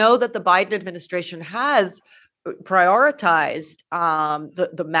 We know that the Biden administration has prioritized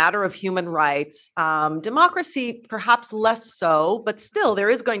the matter of human rights, democracy, perhaps less so, but still there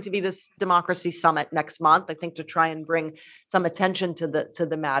is going to be this democracy summit next month, I think, to try and bring some attention to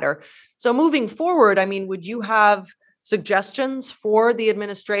the matter. So moving forward, I mean, would you have suggestions for the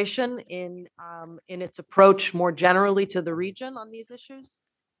administration in its approach more generally to the region on these issues?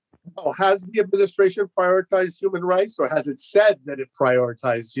 Oh, has the administration prioritized human rights, or has it said that it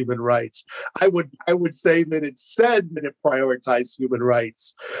prioritized human rights? I would say that it said that it prioritized human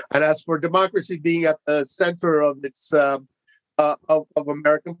rights. And as for democracy being at the center of its of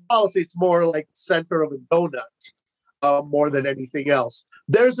American policy, it's more like center of a donut more than anything else.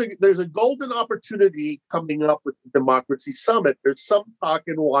 There's a golden opportunity coming up with the Democracy Summit. There's some talk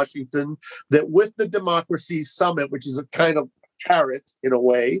in Washington that with the Democracy Summit, which is a kind of carrot in a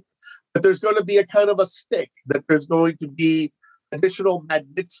way, that there's going to be a kind of a stick, that there's going to be additional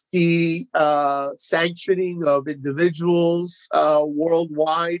Magnitsky sanctioning of individuals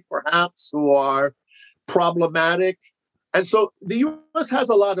worldwide, perhaps, who are problematic. And so the U.S. has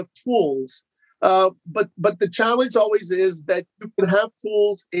a lot of tools, but the challenge always is that you can have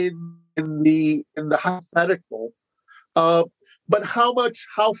tools in the hypothetical, but how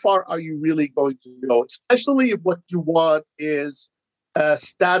far are you really going to go? Especially if what you want is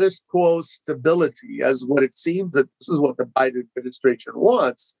status quo stability, as what it seems that this is what the Biden administration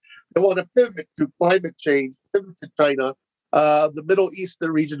wants. They want to pivot to climate change, pivot to China. The Middle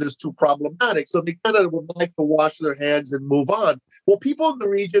Eastern region is too problematic. So they kind of would like to wash their hands and move on. Well, people in the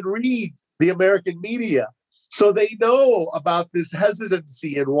region read the American media. So they know about this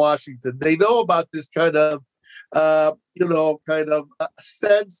hesitancy in Washington. They know about this kind of,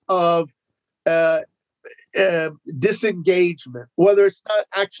 sense of disengagement, whether it's not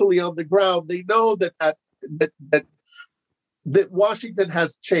actually on the ground. They know that Washington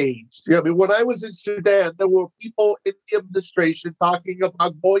has changed. I mean, when I was in Sudan, there were people in the administration talking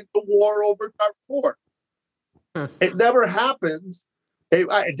about going to war over Darfur. It never happened.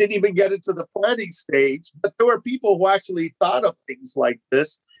 It didn't even get into the planning stage, but there were people who actually thought of things like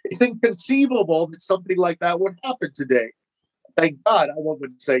this. It's inconceivable that something like that would happen today. Thank God, I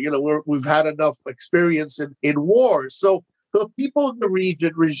would say, we've had enough experience in wars. So people in the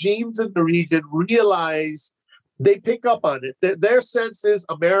region, regimes in the region realize, they pick up on it. Their sense is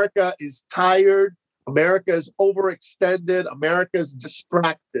America is tired, America is overextended, America is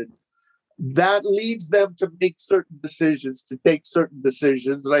distracted. That leads them to make certain decisions, to take certain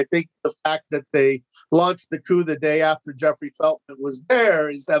decisions. And I think the fact that they launched the coup the day after Jeffrey Feltman was there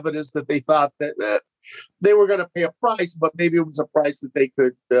is evidence that they thought that they were going to pay a price, but maybe it was a price that they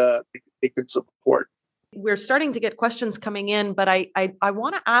could support. We're starting to get questions coming in, but I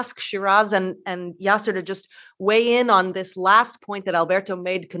want to ask Shiraz and Yasser to just weigh in on this last point that Alberto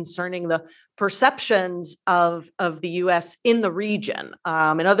made concerning the perceptions of the U.S. in the region.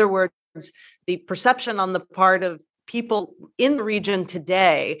 In other words, the perception on the part of people in the region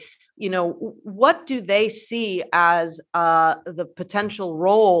today, what do they see as the potential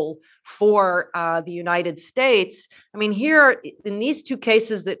role for the United States? I mean, here in these two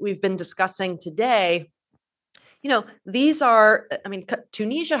cases that we've been discussing today, These are,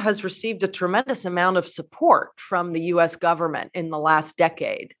 Tunisia has received a tremendous amount of support from the US government in the last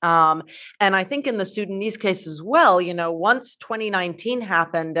decade. And I think in the Sudanese case as well, once 2019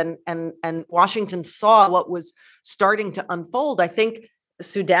 happened and Washington saw what was starting to unfold, I think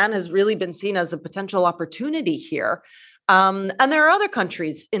Sudan has really been seen as a potential opportunity here. And there are other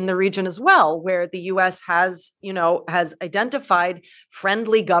countries in the region as well, where the U.S. has identified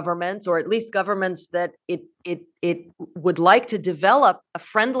friendly governments, or at least governments that it would like to develop a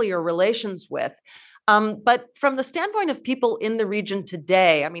friendlier relations with. But from the standpoint of people in the region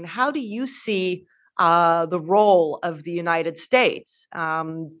today, how do you see the role of the United States?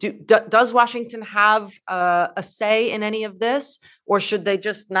 Does Washington have a say in any of this, or should they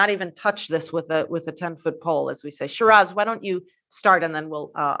just not even touch this with a 10-foot pole, as we say? Shiraz, why don't you start, and then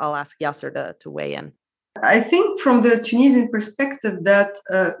I'll ask Yasser to weigh in. I think from the Tunisian perspective that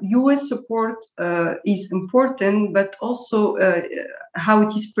U.S. support is important, but also how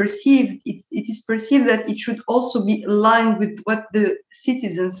it is perceived. It is perceived that it should also be aligned with what the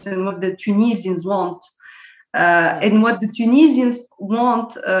citizens and what the Tunisians want. And what the Tunisians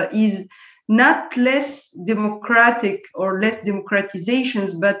want is not less democratic or less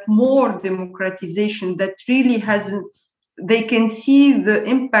democratizations, but more democratization that really hasn't. They can see the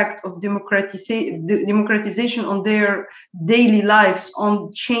impact of democratization on their daily lives,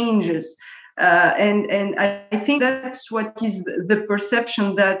 on changes. And I think that's what is the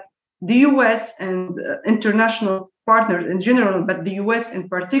perception that the US and international partners in general, but the US in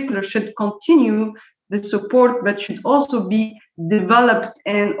particular, should continue the support, but should also be developed,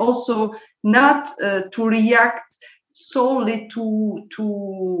 and also not to react solely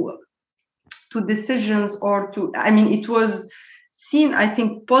to decisions or to, it was seen, I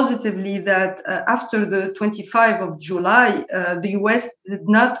think, positively that after the 25th of July, the US did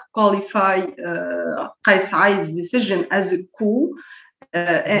not qualify Kais Said's decision as a coup.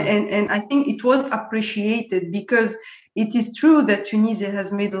 And I think it was appreciated, because it is true that Tunisia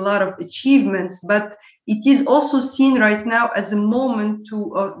has made a lot of achievements, but it is also seen right now as a moment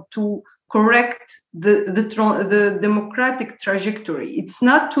to correct the democratic trajectory. It's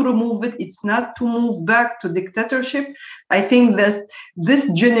not to remove it. It's not to move back to dictatorship. I think that this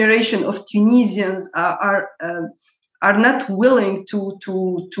generation of Tunisians are not willing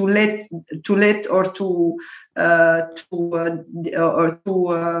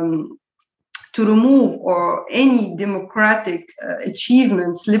to remove or any democratic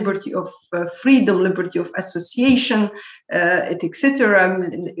achievements, liberty of freedom, liberty of association,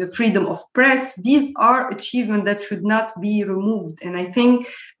 etc., freedom of press. These are achievements that should not be removed. And I think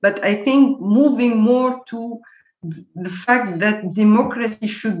moving more to the fact that democracy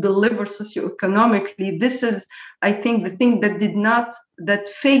should deliver socioeconomically, this is, I think, the thing that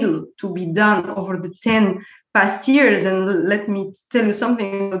failed to be done over the 10 past years. And let me tell you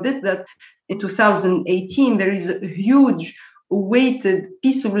something about this, that in 2018, there is a huge awaited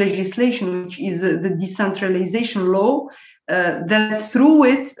piece of legislation, which is the decentralization law, that through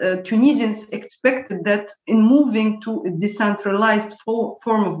it, Tunisians expected that in moving to a decentralized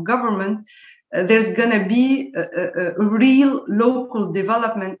form of government, there's going to be a real local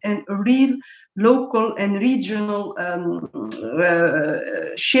development and a real local and regional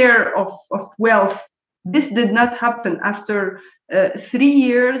share of wealth. This did not happen. After 3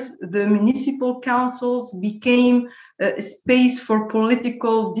 years, the municipal councils became a space for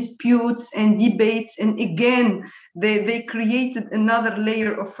political disputes and debates. And again, they created another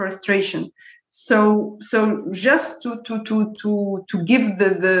layer of frustration. So just to give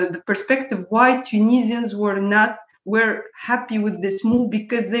the perspective why Tunisians were happy with this move,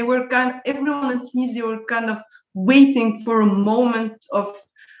 because they were everyone in Tunisia were kind of waiting for a moment of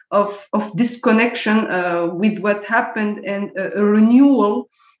disconnection with what happened and a renewal,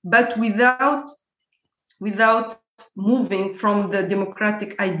 but without moving from the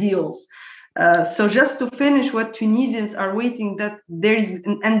democratic ideals. So just to finish, what Tunisians are waiting, that there is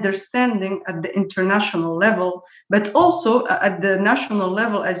an understanding at the international level, but also at the national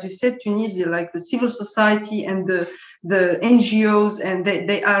level, as you said, Tunisia, like the civil society and the NGOs, and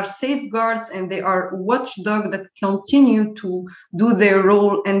they are safeguards and they are watchdogs that continue to do their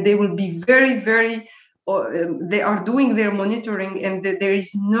role, and they will be very, very, they are doing their monitoring, and there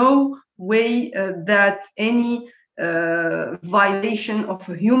is no way that any violation of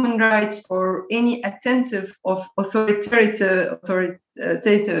human rights or any attentive of authoritarian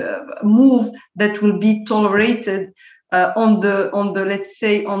move that will be tolerated on the let's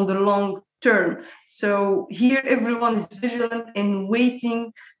say on the long term. So here everyone is vigilant and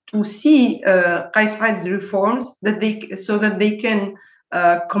waiting to see Kais Said's reforms, so that they can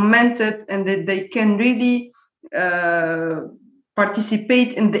comment it, and that they can really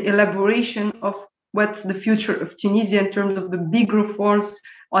participate in the elaboration of what's the future of Tunisia in terms of the big reforms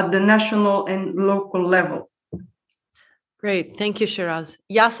at the national and local level. Great. Thank you, Shiraz.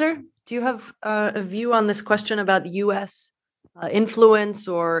 Yasser, do you have a view on this question about U.S. Influence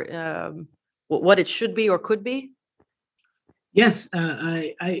or what it should be or could be? Yes,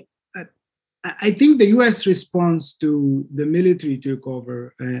 I think the U.S. response to the military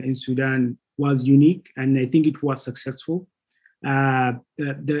takeover in Sudan was unique, and I think it was successful.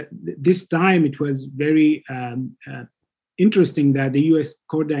 This time, it was very interesting that the U.S.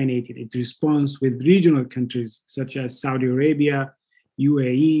 coordinated its response with regional countries such as Saudi Arabia,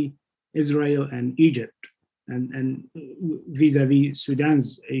 UAE, Israel, and Egypt, and vis-a-vis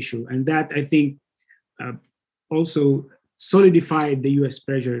Sudan's issue. And that, I think, also solidified the U.S.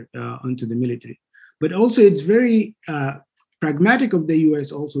 pressure onto the military. But also, it's very pragmatic of the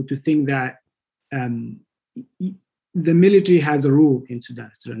U.S. also to think that the military has a role in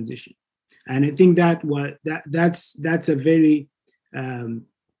Sudan's transition. And I think that's a very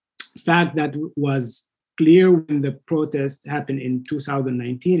fact that was clear when the protest happened in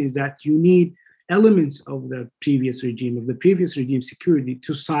 2019, is that you need elements of the previous regime security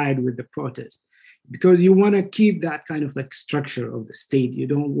to side with the protest, because you want to keep that kind of like structure of the state. You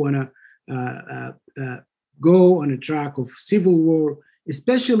don't want to go on a track of civil war,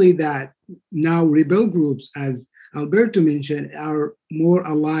 especially that now rebel groups, as Alberto mentioned, are more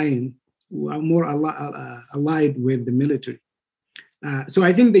allied with the military. So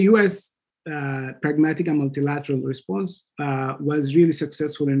I think the U.S. Pragmatic and multilateral response was really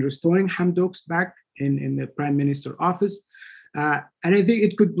successful in restoring Hamdok back in the prime minister office. And I think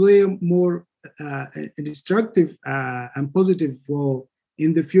it could play a more a destructive and positive role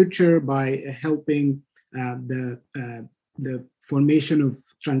in the future by helping the formation of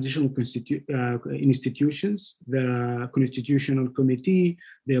transitional institutions, the Constitutional Committee,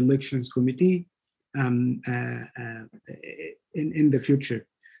 the Elections Committee, in the future.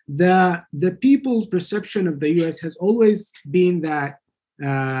 The people's perception of the U.S. has always been that,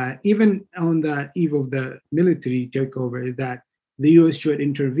 even on the eve of the military takeover, is that the U.S. should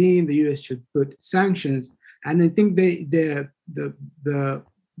intervene, the U.S. should put sanctions, and I think the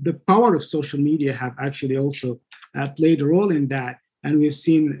power of social media have actually also played a role in that, and we've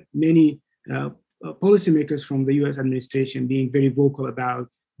seen many policymakers from the U.S. administration being very vocal about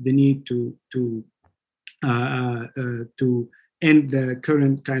the need to end the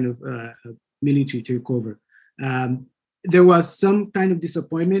current kind of military takeover. There was some kind of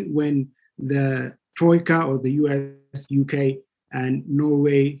disappointment when the Troika, or the US, UK, and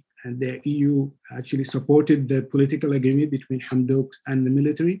Norway and the EU actually supported the political agreement between Hamdok and the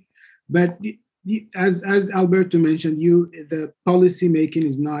military. But as Alberto mentioned, the policy making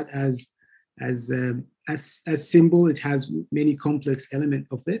is not as simple. It has many complex elements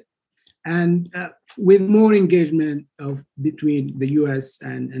of it. And with more engagement between the US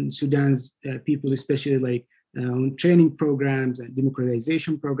and Sudan's people, especially like on training programs and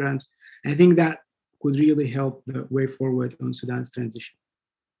democratization programs, I think that could really help the way forward on Sudan's transition.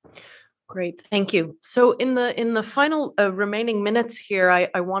 Great, thank you. So in the final remaining minutes here,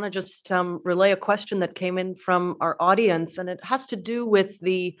 I want to just relay a question that came in from our audience, and it has to do with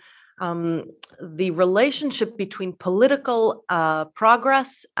the relationship between political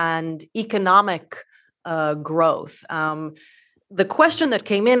progress and economic growth. The question that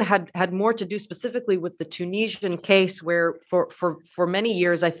came in had more to do specifically with the Tunisian case, where for many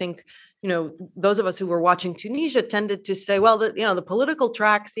years, I think, those of us who were watching Tunisia tended to say, well, the political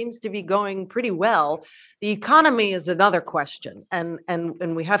track seems to be going pretty well. The economy is another question, and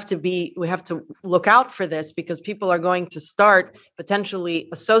we have to look out for this, because people are going to start potentially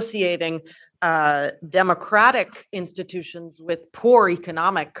associating democratic institutions with poor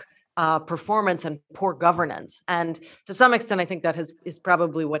economic performance and poor governance. And to some extent, I think that is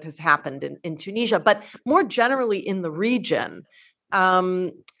probably what has happened in Tunisia. But more generally in the region,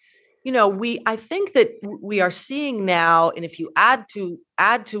 I think that we are seeing now, and if you add to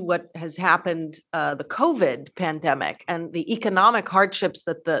what has happened, the COVID pandemic and the economic hardships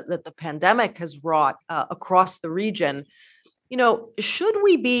that the pandemic has wrought across the region, should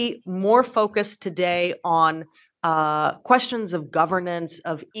we be more focused today on questions of governance,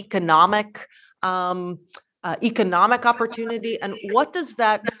 of economic opportunity, and what does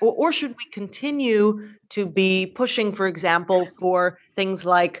that, or should we continue to be pushing, for example, for things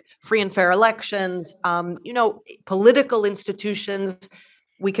like free and fair elections, political institutions?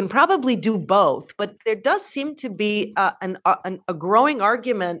 We can probably do both, but there does seem to be a growing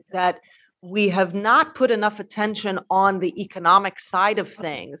argument that we have not put enough attention on the economic side of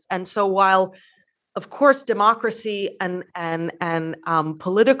things. And so while of course, democracy and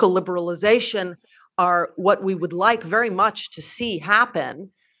political liberalization are what we would like very much to see happen.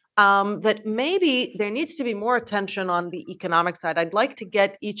 That maybe there needs to be more attention on the economic side. I'd like to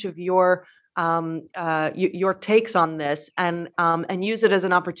get each of your takes on this and use it as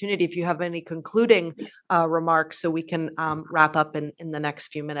an opportunity if you have any concluding remarks, so we can wrap up in the next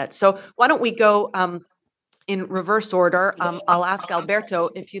few minutes. So why don't we go in reverse order? I'll ask Alberto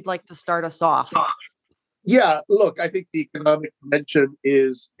if you'd like to start us off. Yeah, look, I think the economic dimension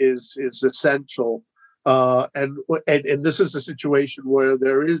is essential, and this is a situation where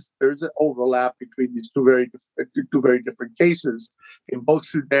there's an overlap between these two very different cases. In both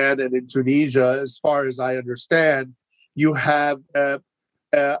Sudan and in Tunisia, as far as I understand, you have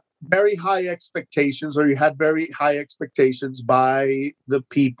very high expectations, or you had very high expectations by the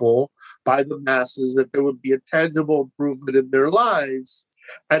people, by the masses, that there would be a tangible improvement in their lives.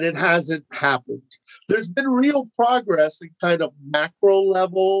 And it hasn't happened. There's been real progress in kind of macro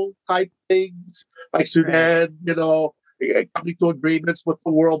level type things, like Sudan, coming to agreements with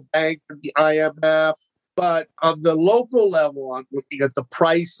the World Bank and the IMF. But on the local level, on looking at the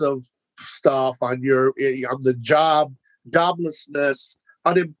price of stuff, on the joblessness,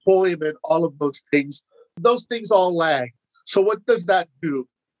 unemployment, all of those things all lag. So what does that do?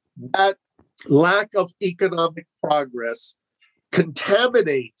 That lack of economic progress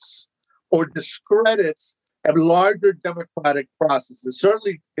contaminates or discredits a larger democratic process. It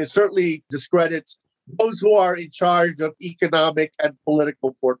certainly discredits those who are in charge of economic and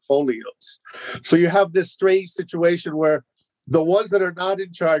political portfolios. So you have this strange situation where the ones that are not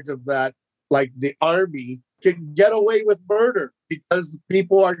in charge of that, like the army, can get away with murder because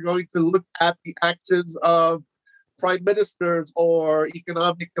people are going to look at the actions of prime ministers or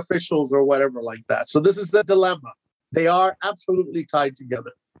economic officials or whatever like that. So this is the dilemma. They are absolutely tied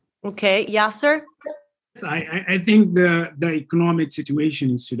together. Okay, Yasser? I think the economic situation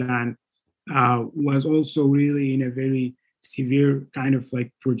in Sudan was also really in a very severe kind of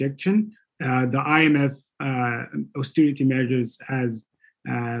like projection. The IMF austerity measures has,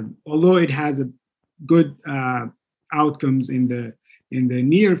 although it has a good outcomes in the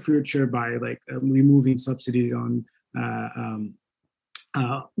near future by like removing subsidies on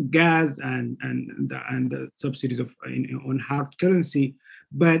gas and the subsidies on hard currency,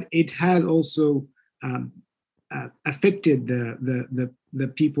 but it has also affected the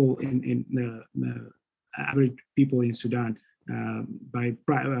people in the average people in Sudan by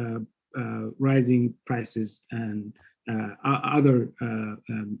rising prices and other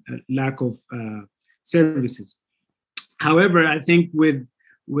lack of services. However, I think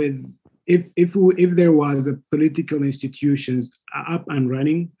if there was a political institutions up and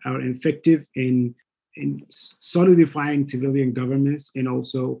running or effective in solidifying civilian governments and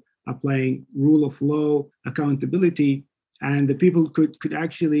also applying rule of law, accountability, and the people could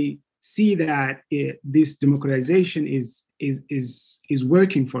actually see that this democratization is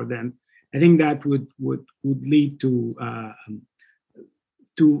working for them, I think that would lead to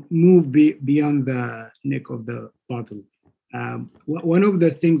move beyond the neck of the bottle. One of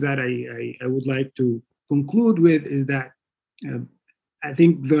the things that I would like to conclude with is that I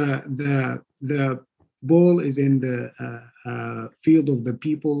think the ball is in the field of the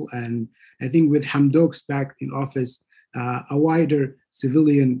people, and I think with Hamdok's back in office, a wider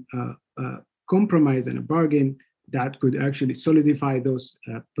civilian compromise and a bargain that could actually solidify those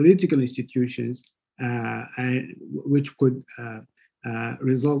political institutions, and which could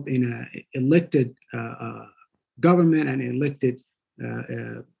result in an elected government and elected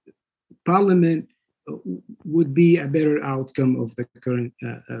parliament, would be a better outcome of the current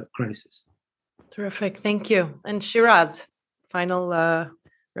crisis. Terrific, thank you. And Shiraz, final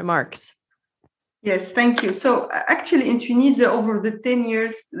remarks. Yes, thank you. So actually in Tunisia, over the 10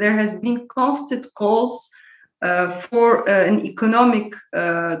 years, there has been constant calls for an economic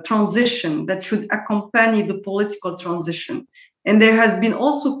transition that should accompany the political transition. And there has been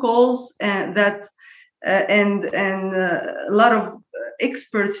also calls that and a lot of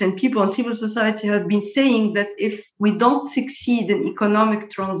experts and people in civil society have been saying that if we don't succeed in economic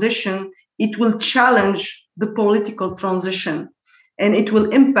transition, it will challenge the political transition and it will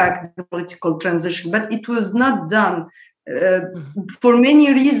impact the political transition. But it was not done for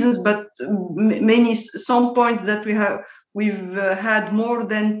many reasons, but some points that we've had more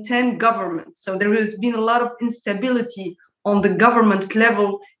than 10 governments. So there has been a lot of instability on the government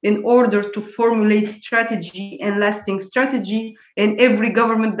level in order to formulate strategy and lasting strategy. And every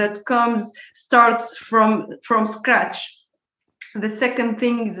government that comes starts from scratch. The second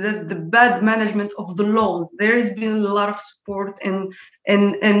thing is that the bad management of the loans. There has been a lot of support and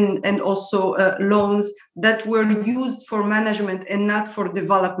also loans that were used for management and not for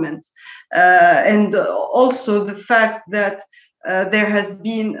development. And also the fact that there has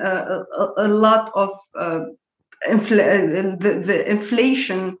been a lot of the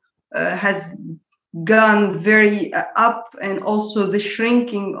inflation has gone very up, and also the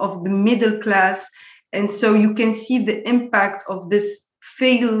shrinking of the middle class. And so you can see the impact of this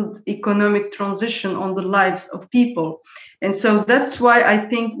failed economic transition on the lives of people. And so that's why I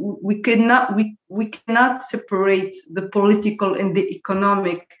think we cannot separate the political and the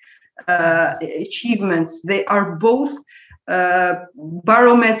economic achievements. They are both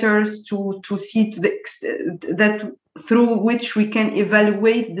barometers to see that through which we can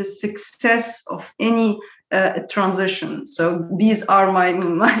evaluate the success of any transition. So these are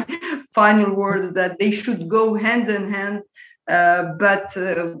my final words, that they should go hand in hand. But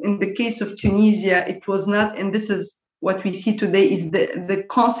in the case of Tunisia, it was not, and this is what we see today, is the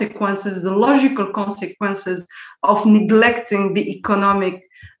consequences, the logical consequences of neglecting the economic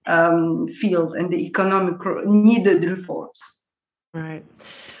field and the economic needed reforms. Right.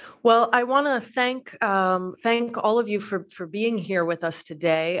 Well, I want to thank all of you for being here with us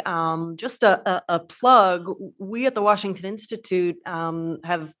today. Just a plug, we at the Washington Institute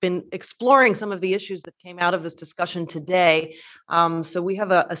have been exploring some of the issues that came out of this discussion today. So we have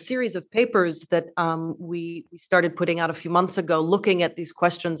a series of papers that we started putting out a few months ago, looking at these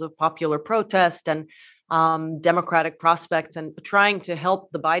questions of popular protest and democratic prospects, and trying to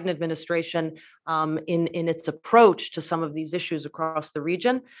help the Biden administration in its approach to some of these issues across the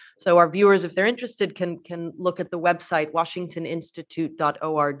region. So our viewers, if they're interested, can look at the website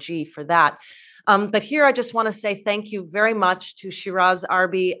washingtoninstitute.org for that. But here I just want to say thank you very much to Shiraz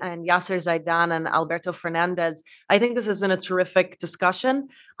Arbi and Yasser Zaidan and Alberto Fernandez. I think this has been a terrific discussion.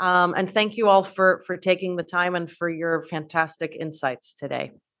 And thank you all for taking the time and for your fantastic insights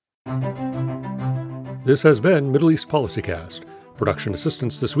today. This has been Middle East PolicyCast. Production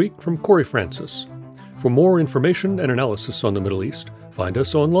assistance this week from Corey Francis. For more information and analysis on the Middle East, find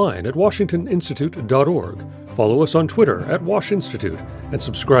us online at washingtoninstitute.org. Follow us on Twitter at WashInstitute, and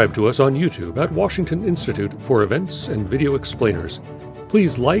subscribe to us on YouTube at Washington Institute for events and video explainers.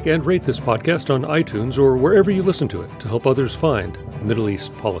 Please like and rate this podcast on iTunes or wherever you listen to it to help others find Middle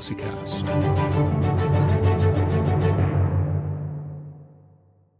East PolicyCast.